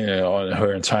sure. Yeah, on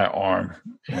her entire arm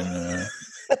and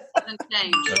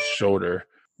shoulder.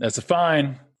 That's a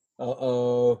fine.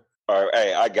 Uh-oh. All right,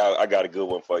 hey, I got a good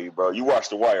one for you, bro. You watched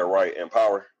The Wire, right? In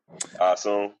Power, I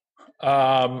assume.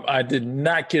 I did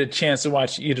not get a chance to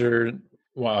watch either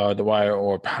The Wire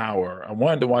or Power. I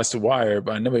wanted to watch The Wire,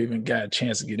 but I never even got a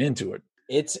chance to get into it.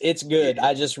 It's good.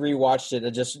 I just rewatched it. I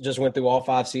just went through all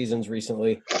 5 seasons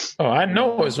recently. Oh, I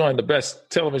know it's one of the best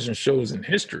television shows in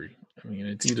history. I mean,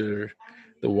 it's either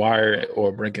The Wire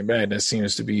or Breaking Bad. That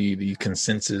seems to be the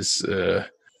consensus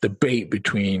debate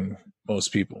between most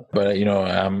people. But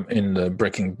I'm in the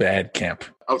Breaking Bad camp.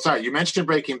 Oh, sorry. You mentioned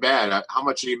Breaking Bad. How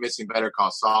much are you missing Better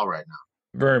Call Saul right now?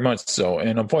 Very much so.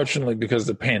 And unfortunately, because of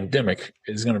the pandemic,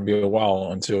 it's going to be a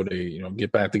while until they,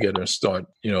 get back together and start,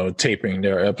 taping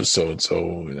their episodes.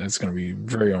 So that's going to be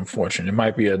very unfortunate. It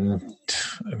might be a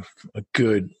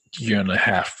good year and a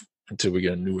half until we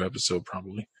get a new episode,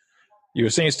 probably. You were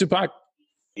saying, Stupak?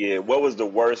 Yeah. What was the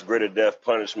worst grit of death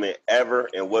punishment ever?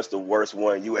 And what's the worst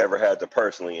one you ever had to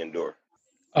personally endure?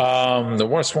 The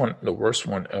worst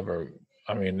one ever.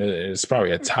 I mean, it's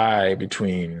probably a tie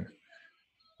between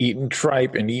eating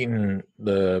tripe and eating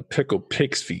the pickled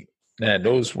pig's feet. Man,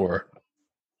 those were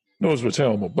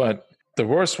terrible. But the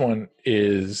worst one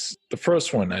is the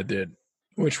first one I did,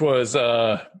 which was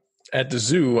at the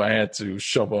zoo. I had to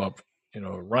shovel up,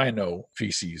 rhino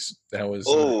feces. That was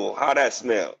how that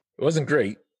smelled. It wasn't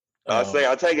great. I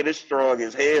take it as strong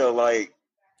as hell. Like,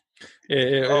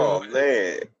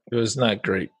 man, it was not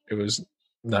great. It was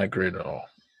not great at all.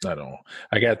 Not at all.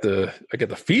 I got the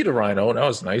feed of rhino. That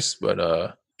was nice,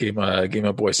 but gave my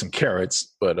boy some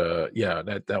carrots. But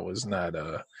that was not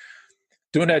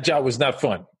doing that job was not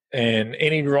fun. And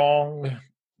any wrong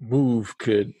move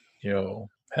could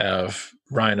have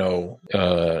rhino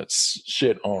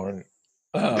shit on.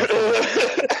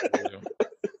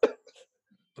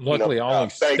 Luckily, I only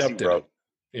stepped in it.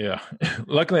 Yeah,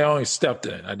 luckily I only stepped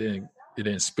in it. It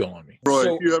didn't spill on me.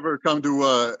 Roy, if you ever come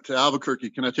to Albuquerque,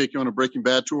 can I take you on a Breaking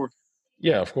Bad tour?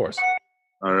 Yeah, of course.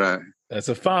 All right. That's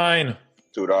a fine.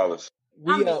 $2.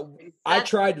 I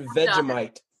tried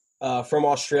Vegemite from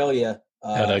Australia,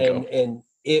 and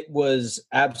it was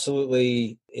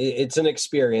absolutely. It's an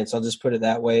experience. I'll just put it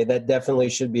that way. That definitely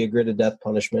should be a grit of death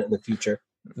punishment in the future.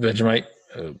 Vegemite.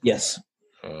 Yes.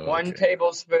 1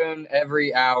 tablespoon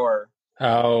every hour.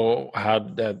 How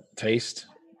did that taste?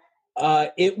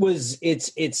 It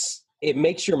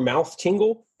makes your mouth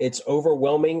tingle. It's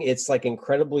overwhelming. It's like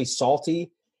incredibly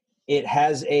salty. It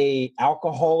has a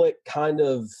alcoholic kind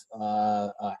of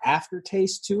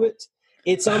aftertaste to it.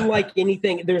 It's unlike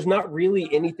anything. There's not really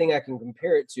anything I can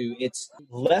compare it to. It's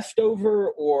leftover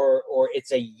or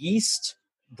it's a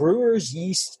brewer's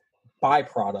yeast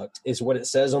byproduct is what it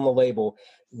says on the label,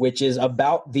 which is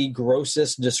about the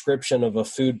grossest description of a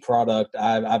food product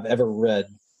I've ever read.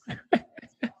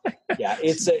 Yeah,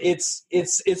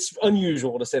 it's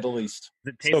unusual to say the least.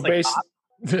 Does it taste like hot?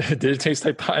 Did it taste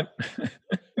like pot?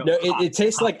 No, it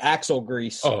tastes like axle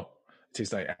grease. Oh, it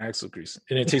tastes like axle grease.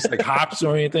 And it tastes like hops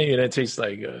or anything? And it tastes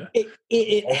like...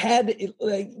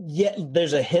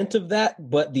 there's a hint of that,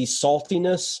 but the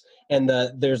saltiness and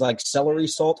there's like celery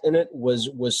salt in it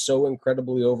was so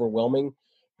incredibly overwhelming.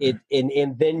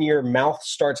 And then your mouth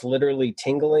starts literally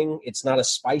tingling. It's not a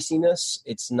spiciness.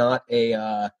 It's not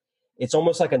it's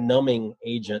almost like a numbing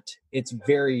agent. It's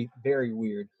very, very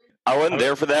weird. I wasn't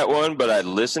there for that one, but I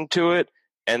listened to it,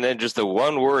 and then just the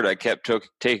one word I kept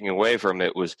taking away from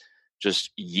it was just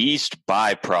yeast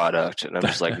byproduct, and I'm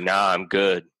just like, nah, I'm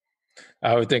good.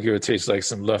 I would think it would taste like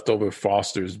some leftover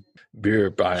Foster's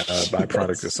beer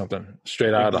byproduct or something,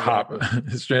 straight out of the hop,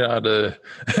 straight out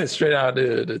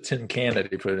of the tin can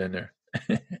that they put in there.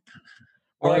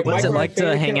 All right, what's it like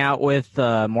to hang out with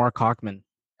Mark Hockman?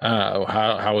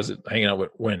 How was it hanging out with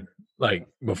when? Like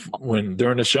when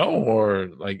during the show or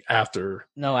like after?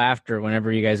 No, after.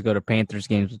 Whenever you guys go to Panthers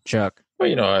games with Chuck. Well,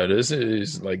 you know how it is. It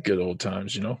is like good old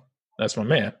times. You know, that's my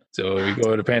man. So we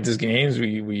go to Panthers games.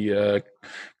 We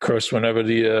curse whenever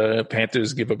the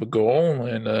Panthers give up a goal,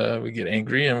 and we get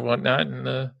angry and whatnot.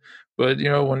 And but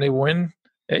you know when they win,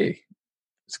 hey,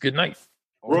 it's a good night.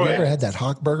 Have you ever had that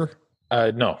Hawk burger?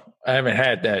 No, I haven't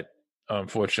had that,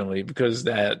 unfortunately, because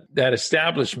that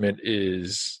establishment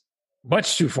is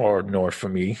much too far north for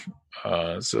me.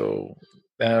 So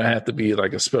that would have to be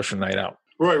like a special night out.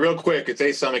 Roy, real quick, it's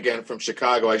Asam again from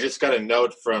Chicago. I just got a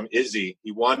note from Izzy.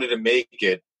 He wanted to make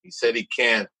it. He said he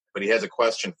can't, but he has a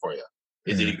question for you.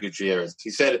 Izzy Gutierrez.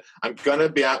 He said,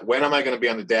 when am I going to be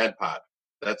on the Dad Pod?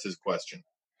 That's his question.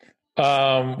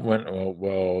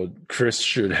 Chris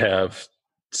should have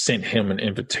sent him an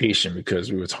invitation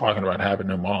because we were talking about having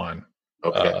him on.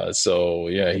 Okay. So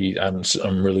yeah,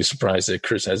 I'm really surprised that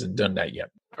Chris hasn't done that yet.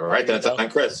 All right, then it's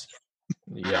on Chris.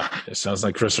 Yeah, it sounds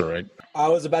like Chris, all right. I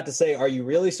was about to say, are you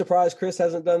really surprised Chris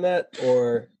hasn't done that,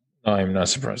 or? No, I'm not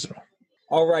surprised at all.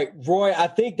 All right, Roy, I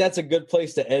think that's a good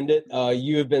place to end it.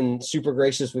 You have been super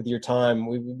gracious with your time.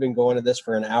 We've been going to this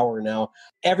for an hour now.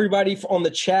 Everybody on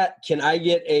the chat, can I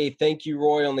get a thank you,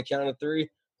 Roy, on the count of 3?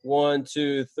 1,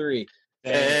 2, 3.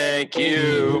 Thank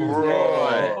you,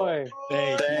 Roy.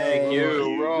 Thank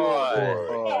you, Roy.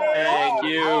 Thank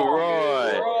you,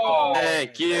 Roy.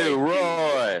 Thank you,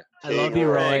 Roy. I love you,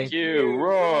 Roy. Thank you,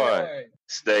 Roy.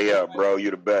 Stay up, bro.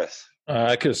 You the best.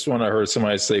 I could have sworn I heard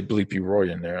somebody say bleep you Roy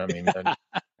in there. I mean,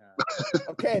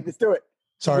 okay, let's do it.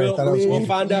 Sorry, I thought I was we'll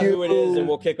find out who it is, and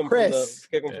we'll kick him from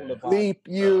the pod. Bleep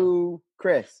you,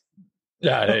 Chris.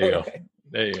 Yeah, there you go.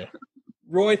 There you go.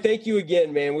 Roy, thank you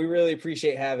again, man. We really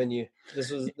appreciate having you. This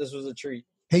was a treat.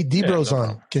 Hey, Debro's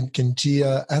on. Can she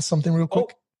ask something real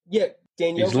quick? Yeah,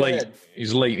 Danielle. He's late.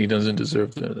 He's late. He doesn't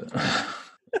deserve that.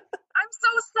 I'm so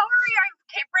sorry.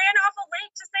 I ran off a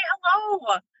lake to say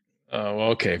hello. Oh, well,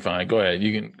 okay, fine. Go ahead.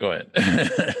 You can go ahead.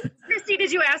 Christy,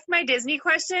 did you ask my Disney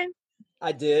question?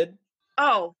 I did.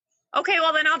 Oh, okay.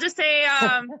 Well, then I'll just say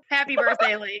happy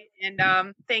birthday, Lee,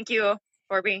 and thank you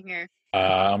for being here.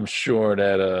 I'm sure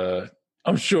that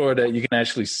you can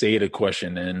actually say the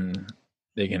question and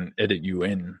they can edit you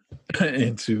into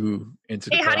the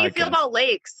Hey, how do you feel about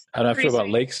lakes? How do I feel about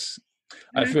lakes?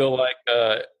 Mm-hmm.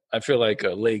 I feel like a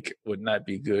lake would not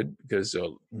be good because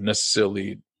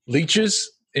necessarily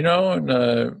leeches, you know,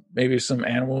 and maybe some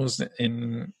animals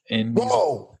in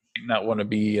Whoa! Not want to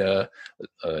be you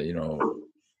know,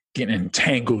 getting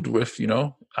entangled with, you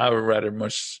know. I would rather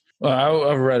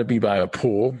be by a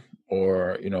pool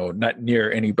or, you know, not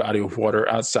near any body of water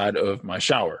outside of my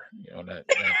shower. You know, that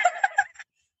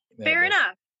Fair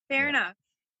enough.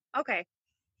 Okay.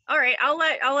 All right. I'll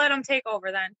let him take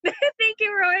over then. Thank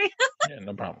you, Roy. Yeah,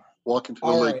 no problem. Walking to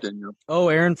the lake, Daniel. Oh,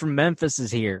 Aaron from Memphis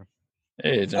is here.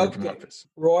 Hey, it's Aaron from Memphis.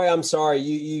 Roy, I'm sorry.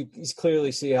 You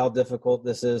clearly see how difficult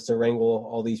this is to wrangle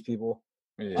all these people.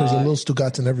 Yeah. There's a little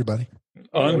Stugatz in everybody.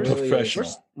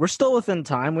 Unprofessional. We're still within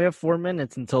time. We have 4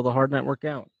 minutes until the hard net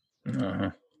workout.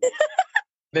 Uh-huh.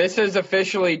 This has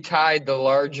officially tied the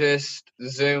largest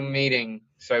Zoom meeting.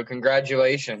 So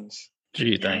congratulations.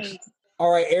 Gee, thanks.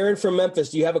 All right, Aaron from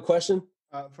Memphis, do you have a question?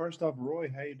 First off, Roy,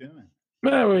 how you doing?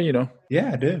 Well, you know.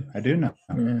 Yeah, I do know.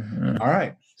 Mm-hmm. All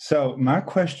right. So my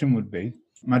question would be,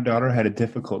 my daughter had a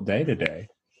difficult day today.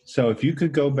 So if you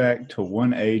could go back to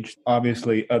one age,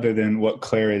 obviously other than what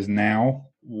Claire is now,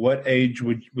 what age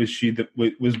was she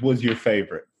was your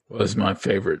favorite? Was my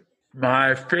favorite.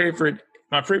 My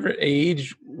favorite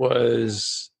age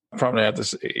was probably, I have to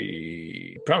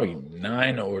say, probably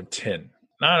 9 or 10.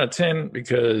 9 or 10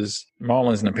 because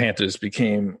Marlins and the Panthers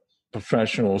became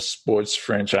professional sports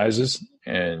franchises,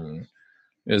 and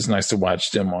it was nice to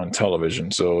watch them on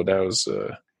television. So that was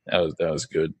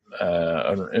good.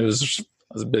 I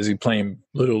was busy playing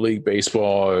Little League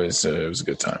baseball. It was a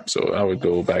good time. So I would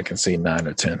go back and see 9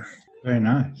 or 10. Very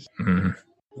nice. Mm-hmm.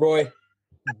 Roy,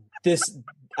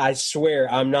 I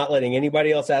swear I'm not letting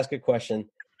anybody else ask a question.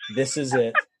 This is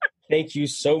it. Thank you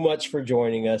so much for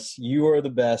joining us. You are the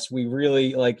best. We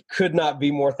really could not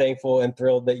be more thankful and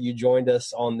thrilled that you joined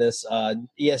us on this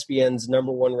ESPN's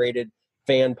 #1 rated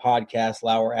fan podcast,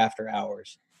 Lauer After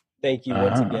Hours. Thank you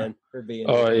once again for being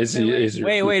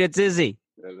here. Wait, it's Izzy.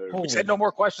 We said no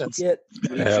more questions.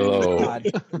 Hello.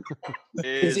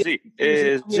 Izzy.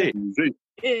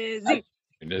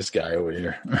 This guy over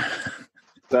here.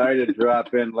 Sorry to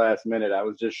drop in last minute. I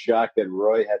was just shocked that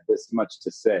Roy had this much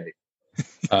to say.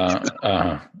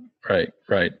 Right.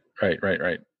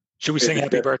 Should we sing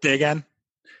Happy Birthday again?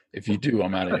 If you do,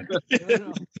 I'm out of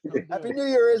here. Happy New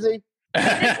Year, Izzy.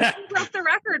 Broke the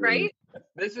record, right?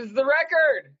 This is the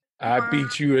record. I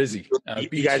beat you, Izzy.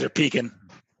 You guys are peaking.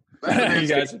 You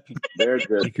guys are peaking. They're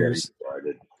just getting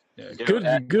started.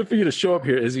 Yeah, good for you to show up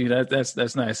here, Izzy.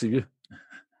 That's nice of you.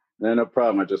 No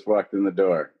problem. I just walked in the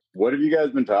door. What have you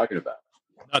guys been talking about?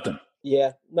 Nothing.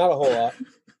 Yeah, not a whole lot.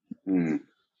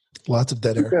 Lots of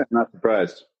dead air. Okay, not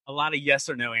surprised. A lot of yes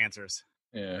or no answers.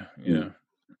 Yeah.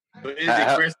 So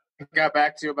Izzy, Chris got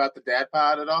back to you about the dad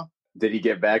pod at all? Did he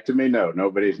get back to me? No,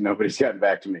 nobody's gotten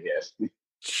back to me yet.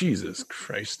 Jesus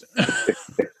Christ.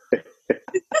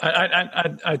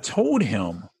 I told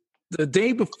him the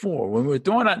day before when we were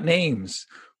throwing out names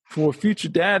for future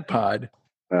dad pod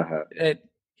that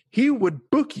he would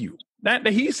book you. That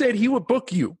he said he would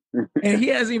book you, and he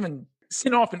hasn't even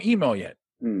sent off an email yet.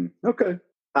 Okay.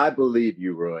 I believe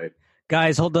you, Roy.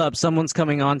 Guys, hold up. Someone's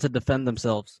coming on to defend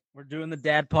themselves. We're doing the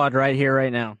dad pod right here,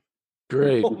 right now.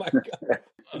 Great. Oh, my God.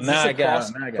 Is this a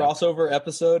crossover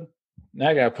episode? Now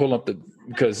I got to pull up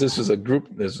because this is a group.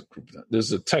 There's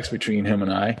a text between him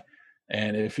and I.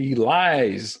 And if he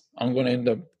lies, I'm going to end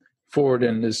up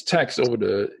forwarding this text over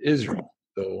to Israel.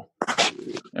 So,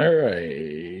 all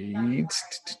right.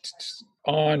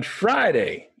 On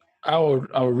Friday, I will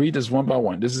read this one by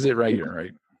one. This is it right here,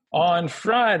 right? On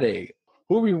Friday,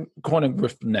 who are we going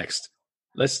with next?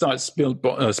 Let's start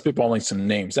spitballing some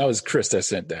names. That was Chris that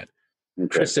said that. Okay.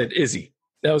 Chris said Izzy.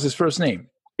 That was his first name,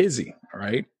 Izzy. All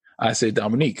right. I said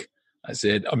Dominique. I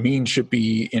said Amin should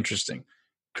be interesting.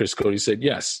 Chris Cody said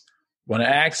yes. When I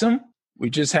asked him, we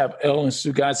just have L and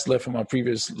Stugatz left from our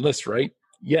previous list, right?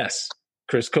 Yes.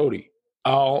 Chris Cody.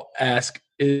 I'll ask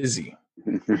Izzy.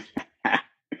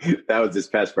 That was this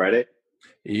past Friday?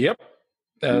 Yep.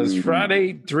 That was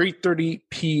Friday, 3:30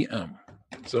 p.m.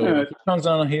 So if he comes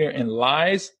on here and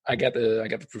lies, I got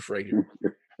the proof right here.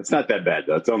 It's not that bad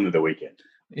though. It's only the weekend.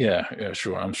 Yeah,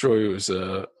 sure. I'm sure it was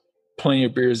plenty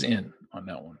of beers in on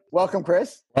that one. Welcome,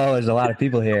 Chris. Oh, there's a lot of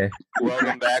people here.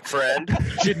 Welcome back, friend.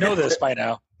 You should know this by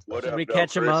now. Should we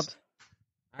catch him up?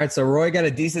 All right, so Roy got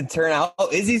a decent turnout.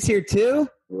 Oh, Izzy's here too?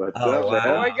 What's up,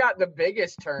 wow. Roy got the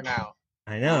biggest turnout.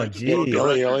 I know, geez.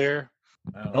 Earlier.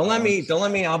 Don't let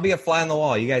me. I'll be a fly on the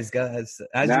wall. You guys,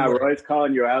 Roy's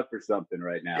calling you out for something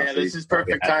right now. Yeah, this is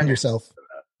perfect time. Yourself.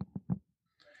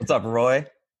 What's up, Roy?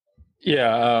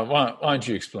 Yeah, why don't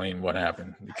you explain what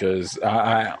happened? Because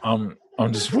I'm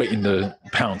just waiting to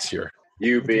pounce here.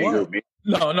 You being who? Me?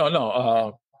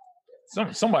 No.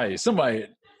 Somebody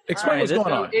explain what's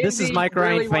going on. This is Mike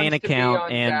Ryan fan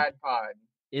account, and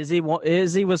Izzy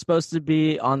was supposed to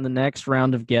be on the next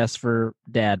round of guests for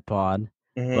Dad Pod.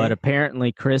 Mm-hmm. But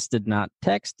apparently Chris did not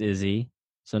text Izzy,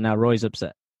 so now Roy's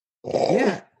upset.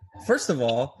 Yeah. First of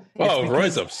all,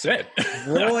 Roy's upset.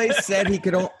 Roy said he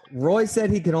could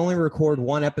only record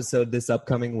one episode this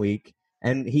upcoming week,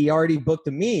 and he already booked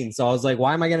a meeting. So I was like,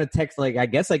 why am I going to text? I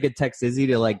guess I could text Izzy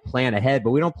to plan ahead,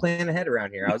 but we don't plan ahead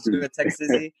around here. I was going to text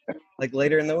Izzy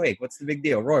later in the week. What's the big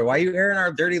deal, Roy? Why are you airing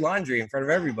our dirty laundry in front of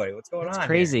everybody? What's going on? It's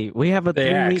crazy. Here? We have a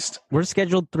 3 weeks. We're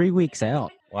scheduled 3 weeks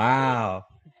out. Wow.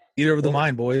 Eat over the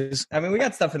mind, boys. I mean, we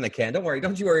got stuff in the can. Don't worry.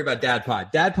 Don't you worry about Dad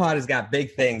Pod. Dad Pod has got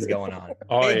big things going on.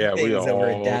 We over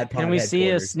at Dad Pod. Can we see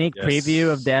a sneak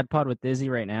preview of Dad Pod with Izzy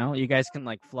right now? You guys can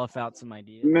fluff out some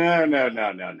ideas. No.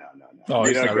 Oh,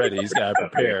 he's not ready. He's got to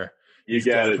prepare. You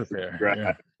got to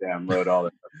prepare. Download all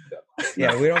that stuff.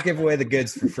 Yeah, we don't give away the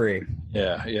goods for free.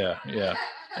 Yeah.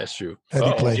 That's true.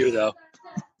 You though.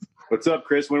 What's up,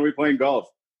 Chris? When are we playing golf?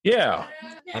 Yeah,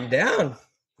 I'm down.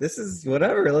 This is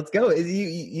whatever. Let's go.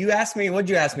 You asked me. What'd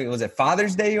you ask me? Was it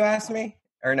Father's Day? You asked me,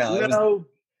 or no? No.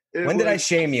 When did I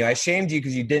shame you? I shamed you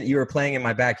because you were playing in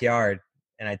my backyard,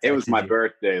 and it was my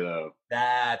birthday though.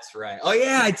 That's right. Oh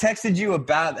yeah, I texted you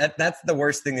about that. That's the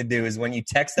worst thing to do is when you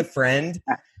text a friend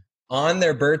on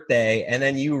their birthday, and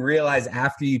then you realize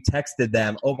after you texted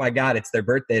them, oh my God, it's their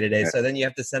birthday today. So then you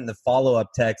have to send the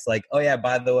follow-up text like, oh yeah,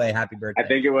 by the way, happy birthday. I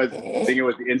think it was the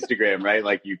Instagram, right?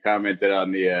 Like you commented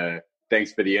on the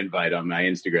thanks for the invite on my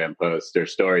Instagram post or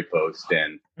story post,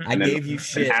 and I gave you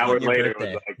shit. An hour on your later,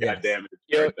 birthday. it was like, God damn it.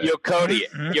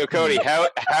 Yo, Cody,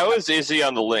 how is Izzy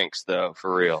on the links though?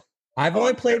 For real? I've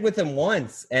only played with him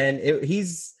once, and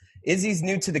Izzy's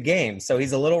new to the game, so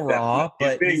he's a little raw.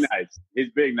 He's being nice.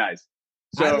 He's being nice.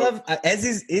 So, I love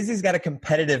Izzy's got a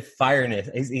competitive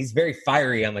fireness. He's very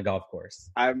fiery on the golf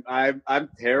course. I'm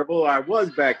terrible. I was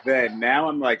back then. Now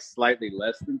I'm like slightly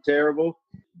less than terrible,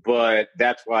 but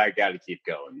that's why I got to keep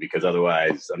going because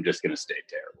otherwise I'm just going to stay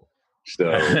terrible.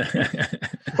 So,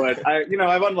 but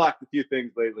I've unlocked a few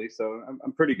things lately, so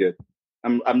I'm pretty good.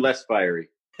 I'm less fiery.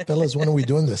 Fellas, when are we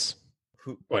doing this?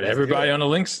 What, everybody on the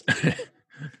links?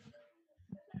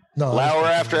 No. Lauer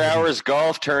After Hours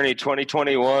Golf Tourney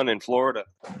 2021 in Florida.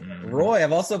 Roy,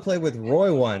 I've also played with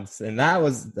Roy once, and that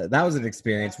was an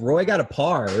experience. Roy got a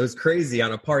par. It was crazy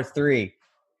on a par 3.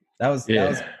 That was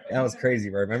crazy.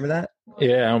 Remember that?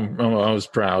 Yeah, I was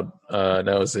proud.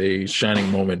 That was a shining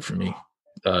moment for me.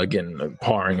 Again,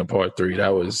 parring a par 3.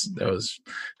 That's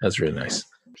really nice.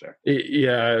 Sure.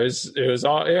 It was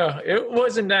all. Yeah, it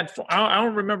wasn't that far. I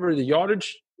don't remember the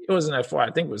yardage. It wasn't that far.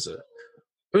 I think it was a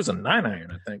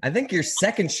 9-iron. I think your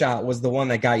second shot was the one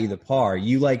that got you the par.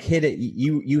 You like hit it.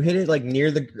 You hit it like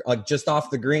near the just off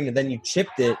the green, and then you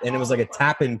chipped it, and it was like a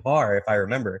tap in par, if I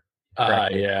remember.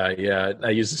 Yeah.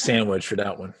 I used a sandwich for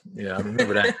that one. Yeah, I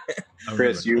remember that.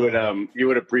 Chris, you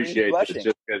would appreciate this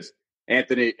just because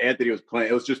Anthony was playing.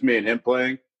 It was just me and him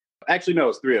playing. Actually, no, it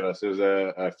was 3 of us. It was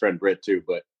a friend Britt too,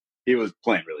 but he was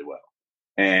playing really well.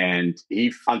 And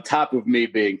he, on top of me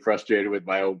being frustrated with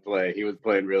my own play, he was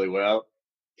playing really well.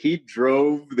 He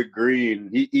drove the green.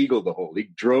 He eagled the hole. He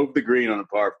drove the green on a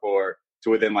par 4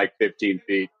 to within like 15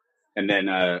 feet, and then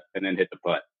hit the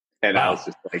putt. And I was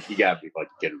just like, "You gotta be fucking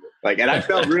kidding me!" Like, and I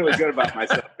felt really good about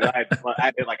myself. I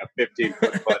hit like a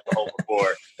 15-foot putt the hole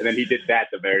before, and then he did that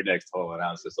the very next hole, and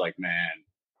I was just like, "Man,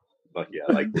 fuck yeah,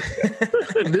 I like this guy."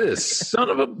 This son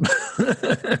of a.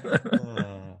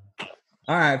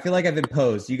 All right, I feel like I've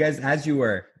imposed. You guys, as you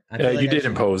were. Yeah, you did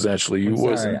impose, actually. You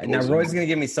was now Roy's going to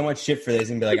give me so much shit for this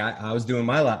and be like, I was doing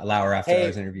my Lauer After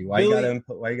Hours interview. Why you got to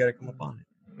come up on it?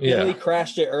 Yeah. Billy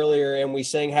crashed it earlier, and we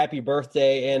sang Happy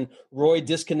Birthday, and Roy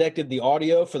disconnected the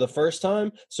audio for the first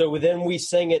time. So then we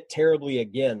sang it terribly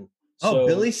again. So,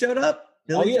 Billy showed up?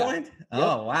 Billy joined? Yep.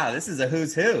 Oh, wow. This is a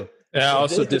who's who. Yeah, I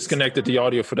also disconnected the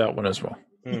audio for that one as well.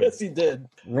 Yes, he did.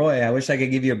 Roy, I wish I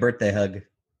could give you a birthday hug.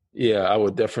 Yeah, I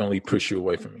would definitely push you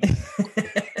away from me.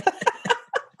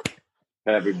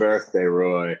 Happy birthday,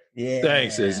 Roy. Yeah.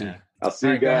 Thanks, Izzy. I'll see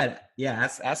you guys. Yeah,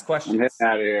 ask questions. I'm heading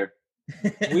out of here.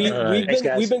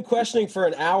 We've been questioning for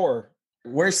an hour.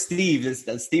 Where's Steve?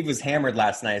 Steve was hammered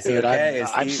last night. Dude, okay?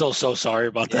 I'm so sorry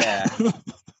about that. Yeah.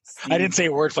 I didn't say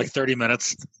a word for like 30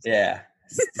 minutes. Yeah.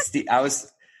 Steve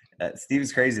was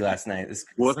crazy last night.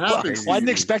 What happened? Well, I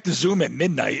didn't expect to Zoom at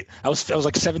midnight. I was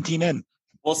like 17 in.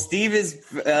 Well, Steve is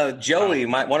Joey,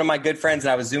 one of my good friends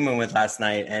that I was Zooming with last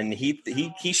night, and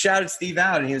he shouted Steve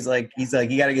out, and he's like,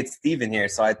 you got to get Steve in here.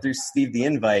 So I threw Steve the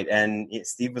invite, and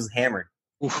Steve was hammered.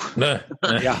 Yeah,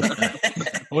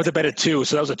 I went to bed at 2,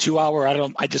 so that was a 2-hour. I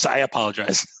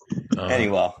apologize.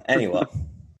 Anyway.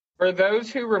 For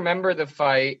those who remember the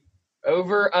fight,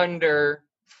 over under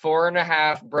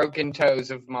 4.5 broken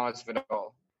toes of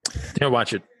Masvidal. Yeah,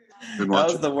 watch it. That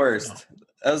was the worst.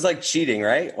 That was like cheating,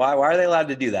 right? Why are they allowed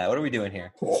to do that? What are we doing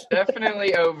here?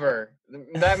 Definitely over.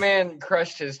 That man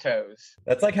crushed his toes.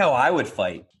 That's like how I would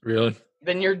fight. Really?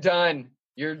 Then you're done.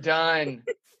 You're done.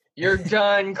 You're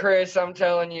done, Chris. I'm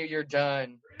telling you, you're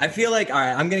done. I feel like, all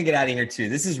right, I'm going to get out of here too.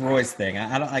 This is Roy's thing.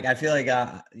 I feel like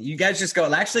you guys just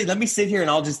go, actually, let me sit here and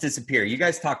I'll just disappear. You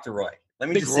guys talk to Roy. Let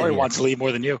me just sit Roy here. wants to leave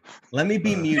more than you. Let me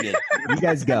be muted. You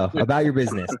guys go about your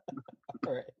business.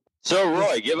 All right. So,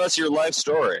 Roy, give us your life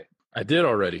story. I did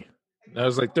already. That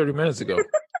was like 30 minutes ago.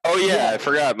 Oh, yeah, I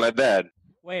forgot. My bad.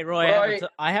 Wait, Roy,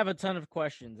 I have a ton of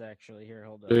questions, actually. Here,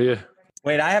 hold on. Yeah.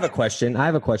 Wait, I have a question. I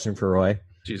have a question for Roy.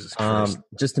 Jesus Christ.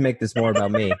 Just to make this more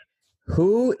about me.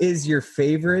 Who is your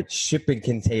favorite shipping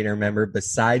container member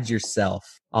besides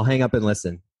yourself? I'll hang up and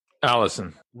listen.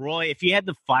 Allison. Roy, if you had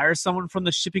to fire someone from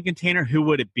the shipping container, who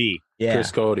would it be? Yeah.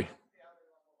 Chris Cody.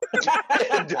 Nah,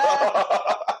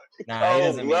 he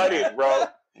doesn't mean it, bro.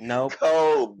 Nope.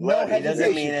 Cold. No, he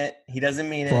doesn't mean it. He doesn't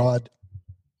mean it. Fraud.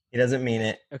 He doesn't mean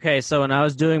it. Okay, so when I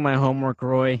was doing my homework,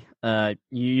 Roy, you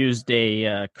used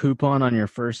a coupon on your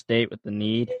first date with the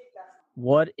need.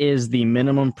 What is the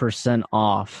minimum %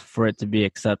 off for it to be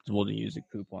acceptable to use a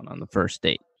coupon on the first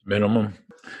date? Minimum.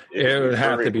 It would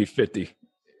have to be 50.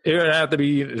 It would have to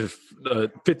be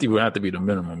 50 would have to be the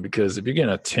minimum, because if you're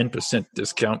getting a 10%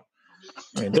 discount,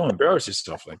 I mean, don't embarrass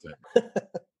yourself like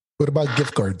that. What about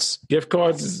gift cards? Gift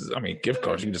cards, gift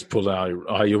cards, you can just pull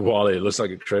out your wallet. It looks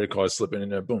like a credit card slipping in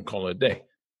there, boom, call it a day.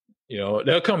 You know,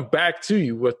 they'll come back to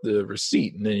you with the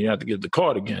receipt, and then you have to give the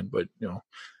card again. But,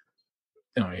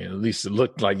 at least it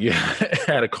looked like you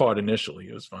had a card initially.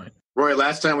 It was fine. Roy,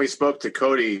 last time we spoke to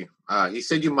Cody, he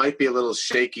said you might be a little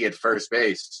shaky at first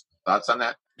base. Thoughts on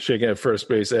that? Shaky at first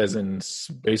base as in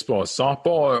baseball,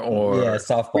 softball, or? Yeah,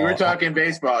 softball. We were talking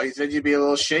baseball. He said you'd be a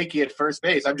little shaky at first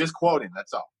base. I'm just quoting.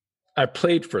 That's all. I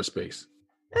played first base.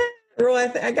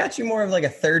 Roy, I got you more of like a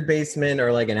third baseman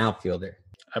or like an outfielder.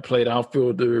 I played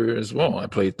outfielder as well. I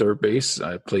played third base.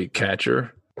 I played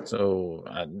catcher. So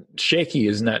shaky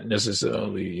is not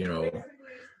necessarily,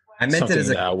 I meant it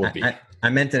as I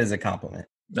meant it as a compliment.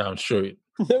 No, I'm sure.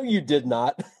 No, you did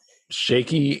not.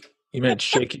 Shaky. You meant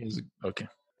shaky. Okay.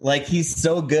 Like he's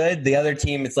so good, the other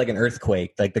team, it's like an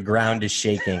earthquake. Like the ground is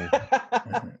shaking.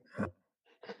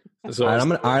 So all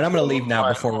right, I'm gonna leave now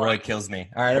before Roy kills me.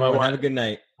 All right, everyone, have a good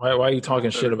night. Why are you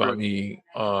talking shit about me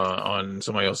on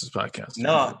somebody else's podcast?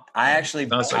 No, I actually.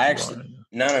 No.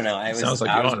 I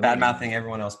was bad mouthing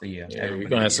everyone else but you. Yeah, we're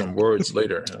gonna have some words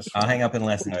later. I'll hang up in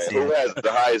less than Who has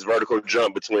the highest vertical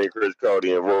jump between Chris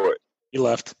Cody and Roy? He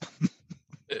left.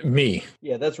 Me.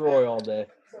 Yeah, that's Roy all day.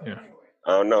 Yeah.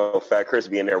 I don't know. Fat Chris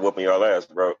be in there whooping y'all ass,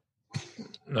 bro.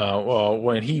 No, well,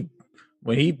 when he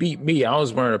beat me, I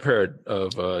was wearing a pair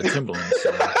of Timberlands.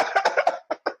 So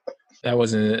that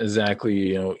wasn't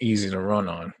exactly easy to run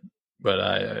on. But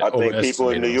I think people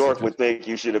in New York would think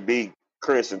you should have beat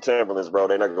Chris and Timberlands, bro.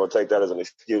 They're not going to take that as an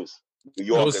excuse. New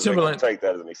York is going to take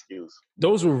that as an excuse.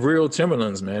 Those were real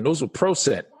Timberlands, man. Those were Pro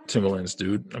Set Timberlands,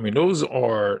 dude. I mean, those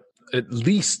are at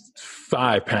least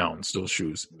 5 pounds. Those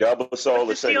shoes. Double sole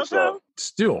or single sole?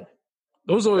 Still,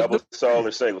 those are double sole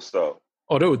or single sole.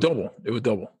 Oh, they were double. They were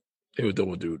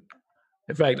double, dude.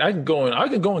 In fact, I can go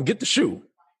and get the shoe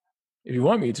if you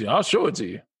want me to. I'll show it to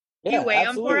you. Yeah, you weigh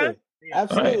them for us?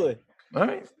 Absolutely. All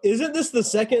right. Isn't this the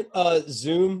second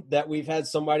Zoom that we've had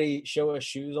somebody show us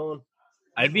shoes on?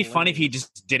 It'd be funny if he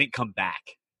just didn't come back.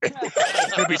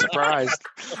 I'd be surprised.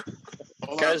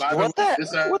 Guys, what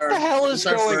the hell is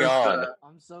going on?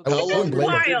 I'm so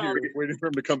waiting for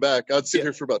him to come back. I'd sit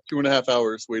here for about 2.5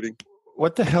 hours waiting.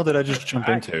 What the hell did I just jump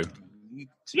into?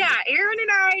 Yeah, Aaron and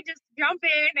I just jump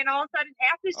in, and all of a sudden,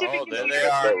 half the shipping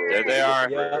There they are.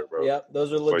 Yep,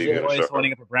 those are legit. Always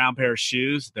holding up a brown pair of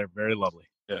shoes. They're very lovely.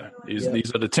 Yeah,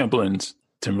 these are the Timberland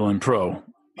Pro.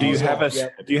 Do you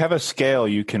have a scale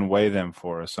you can weigh them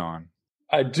for us on?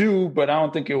 I do, but I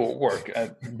don't think it will work.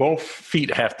 Both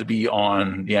feet have to be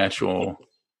on the actual.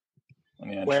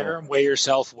 Weigh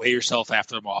yourself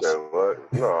after them off. Yeah,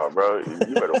 what? No, bro,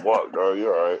 you better walk, bro.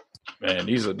 You're all right. Man,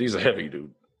 these are heavy,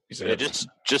 dude.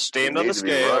 Just stand on the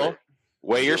scale,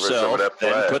 weigh yourself,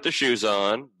 then put the shoes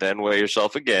on, then weigh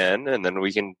yourself again, and then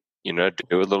we can, do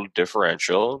a little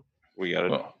differential. We got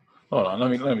to. Hold on,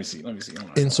 let me see.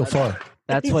 Insofar.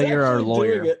 That's why you're our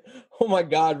lawyer. Oh my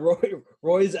God,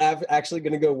 Roy's actually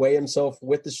going to go weigh himself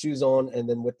with the shoes on and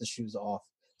then with the shoes off,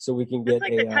 so we can get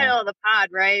That's like the title of the pod,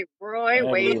 right? Roy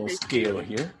weighs his scale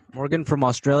here. Morgan from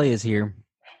Australia is here.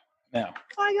 Now.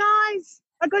 Hi guys,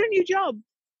 I got a new job.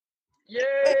 Yay!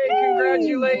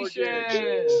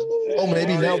 Congratulations! Oh,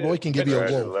 maybe now Roy can give you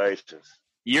a whoa.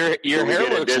 Your hair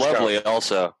looks lovely,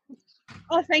 also.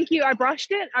 Oh, thank you. I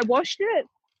brushed it. I washed it.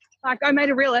 I made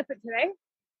a real effort today,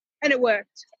 and it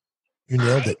worked. You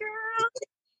nailed it.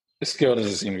 The scale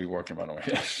doesn't seem to be working, by the way.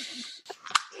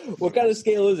 What kind of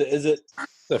scale is it? Is it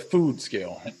the food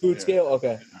scale? Scale?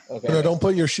 Okay. No, don't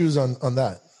put your shoes on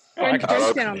that. I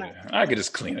could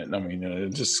just clean it. I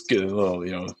mean, just get a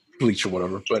little, bleach or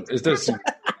whatever. But it doesn't.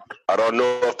 I don't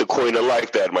know if the queen will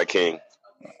like that, my king.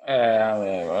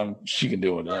 She can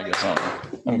do it, I guess.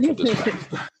 I'm gonna put this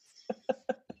back.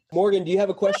 Morgan, do you have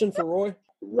a question for Roy?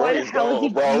 Why the hell is he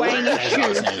wearing his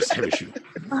shoes?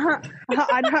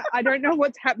 I don't know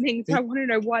what's happening, so I want to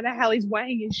know why the hell he's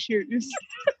wearing his shoes.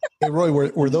 Hey, Roy,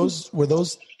 were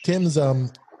those Tims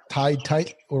tied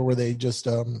tight, or were they just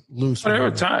loose? Oh, they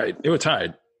were tied. They were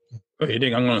tied. Oh, you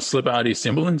think I'm going to slip out of these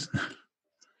Timberlands?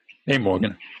 Hey,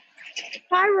 Morgan.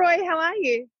 Hi, Roy. How are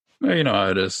you? Well, you know how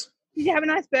it is. Did you have a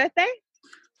nice birthday?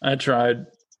 I tried.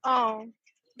 Oh.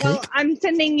 Well, I'm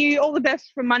sending you all the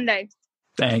best for Monday.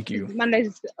 Thank you.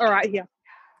 Monday's all right here.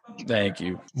 Thank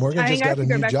you. Morgan just got a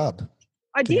new job.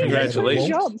 I did. Congratulations.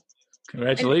 Job.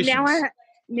 Congratulations. And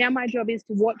now my job is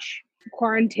to watch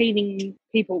quarantining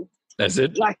people. That's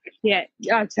it? I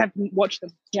just have to watch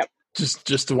them. Yep.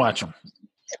 Just to watch them.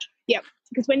 Yep.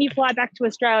 because when you fly back to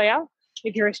Australia,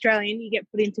 if you're Australian, you get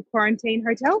put into quarantine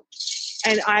hotel,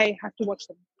 and I have to watch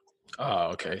them.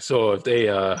 Oh, okay. So if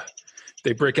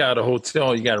they break out of a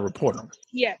hotel, you got to report them.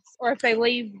 Yes, or if they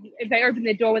open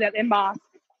their door without their mask,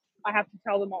 I have to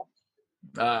tell them off.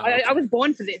 Okay. I was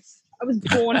born for this. I was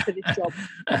born for this job.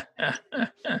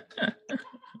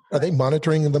 Are they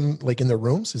monitoring them like in their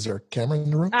rooms? Is there a camera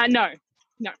in the room? No.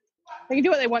 They can do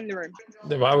what they want in the room.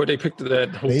 Then why would they pick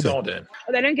that hotel then?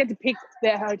 They don't get to pick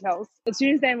their hotels. As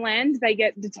soon as they land, they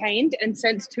get detained and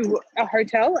sent to a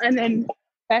hotel, and then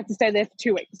they have to stay there for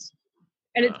 2 weeks.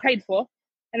 And it's paid for,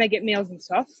 and they get meals and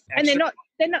stuff. And they're not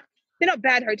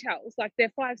bad hotels. Like,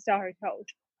 they're 5-star hotels.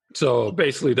 So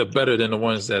basically, they're better than the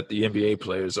ones that the NBA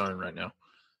players are in right now.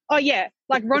 Oh yeah,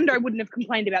 like Rondo wouldn't have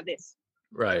complained about this.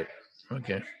 Right.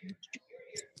 Okay.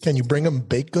 Can you bring them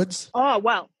baked goods? Oh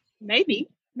well, maybe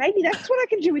that's what I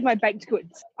can do with my baked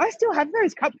goods. I still have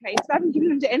those cupcakes. I haven't given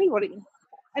them to anybody,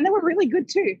 and they were really good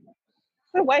too.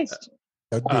 What a waste.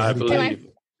 I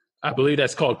believe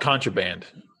that's called contraband.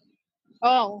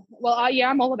 Oh well, yeah,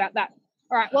 I'm all about that.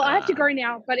 All right, well, I have to go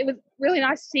now, but it was really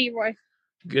nice to see you, Roy.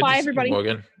 Bye, everybody.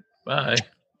 Morgan. Bye.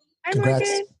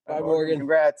 Congrats. Bye, Morgan.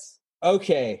 Congrats.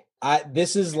 Okay.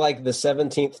 This is like the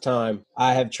 17th time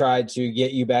I have tried to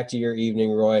get you back to your evening,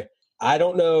 Roy. I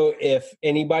don't know if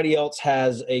anybody else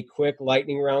has a quick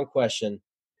lightning round question.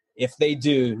 If they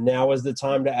do, now is the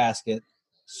time to ask it.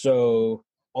 So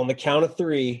on the count of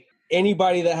 3,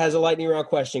 anybody that has a lightning round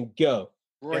question, go.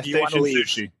 Roy, do you want to leave?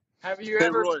 Sushi. Have you Hey,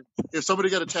 ever? Roy, if somebody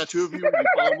got a tattoo of you, you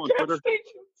follow them on Twitter?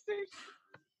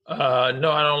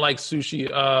 No, I don't like sushi.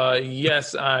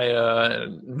 Yes, I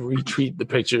retweet the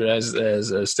picture as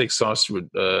Steak Sauce would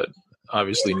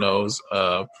obviously knows.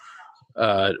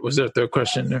 Was there a third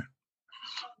question there?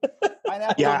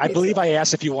 Yeah, I believe I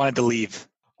asked if you wanted to leave.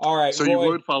 All right. So Roy, you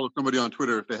would follow somebody on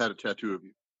Twitter if they had a tattoo of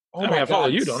you? Oh my God, follow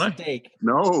you, don't I? Steak.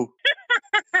 No.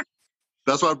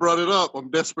 That's why I brought it up. I'm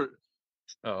desperate.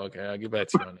 Oh, okay. I'll get back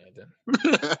to you on that then.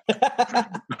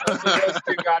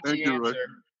 Thank you, Roy.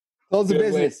 Close the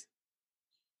business.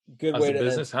 Good How's way the to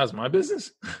business? How's my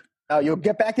business? Oh, you'll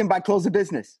get back in by close the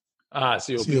business.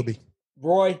 COB.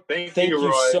 Roy, thank you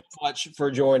Roy. so much for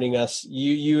joining us.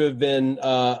 You have been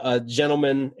a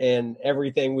gentleman and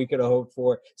everything we could have hoped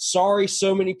for. Sorry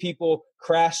so many people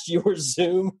crashed your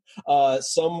Zoom.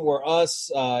 Some were us,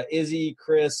 Izzy,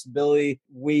 Chris, Billy.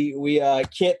 We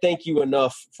can't thank you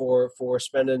enough for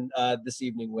spending this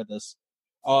evening with us.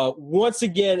 Once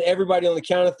again, everybody on the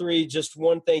count of 3, just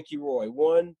one thank you, Roy.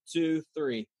 1, 2,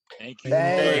 3. Thank you.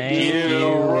 Thank you,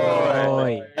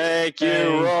 Roy. Thank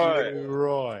you, Roy.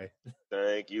 Roy.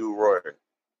 Thank you, Roy.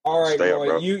 All right, Stay up, Roy,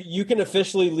 bro. you can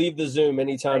officially leave the Zoom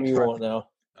anytime you want now.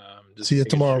 See you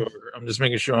tomorrow. I'm just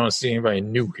making sure I don't see anybody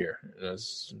new here.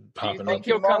 That's popping Think up.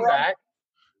 he'll come back?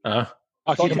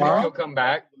 I'll Think tomorrow. he'll come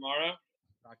back tomorrow?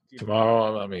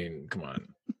 Tomorrow, I mean, come on.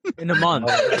 In a month.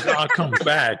 I'll come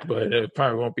back, but it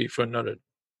probably won't be for another,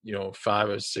 5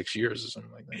 or 6 years or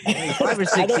something like that. 5 or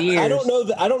 6 years. I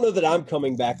don't know that I'm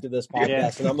coming back to this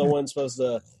podcast, and I'm the one supposed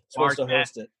to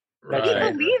host it. He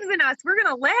believes in us. We're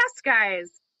gonna last, guys.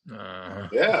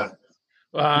 Yeah.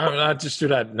 Well, I just threw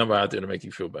that number out there to make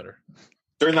you feel better.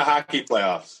 During the hockey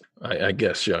playoffs. I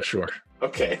guess, yeah, sure.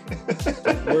 Okay.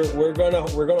 we're gonna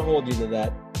hold you to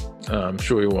that. I'm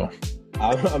sure you will.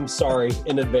 I'm sorry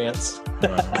in advance.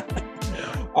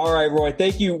 All right, Roy.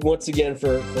 Thank you once again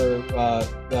for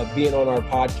being on our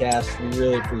podcast. We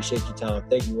really appreciate your time.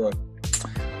 Thank you, Roy.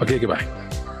 Okay, goodbye.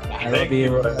 I love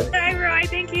you. Bye, Roy.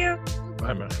 Thank you.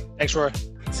 Bye, man. Thanks, Roy.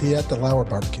 See you at the Lauer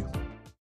barbecue.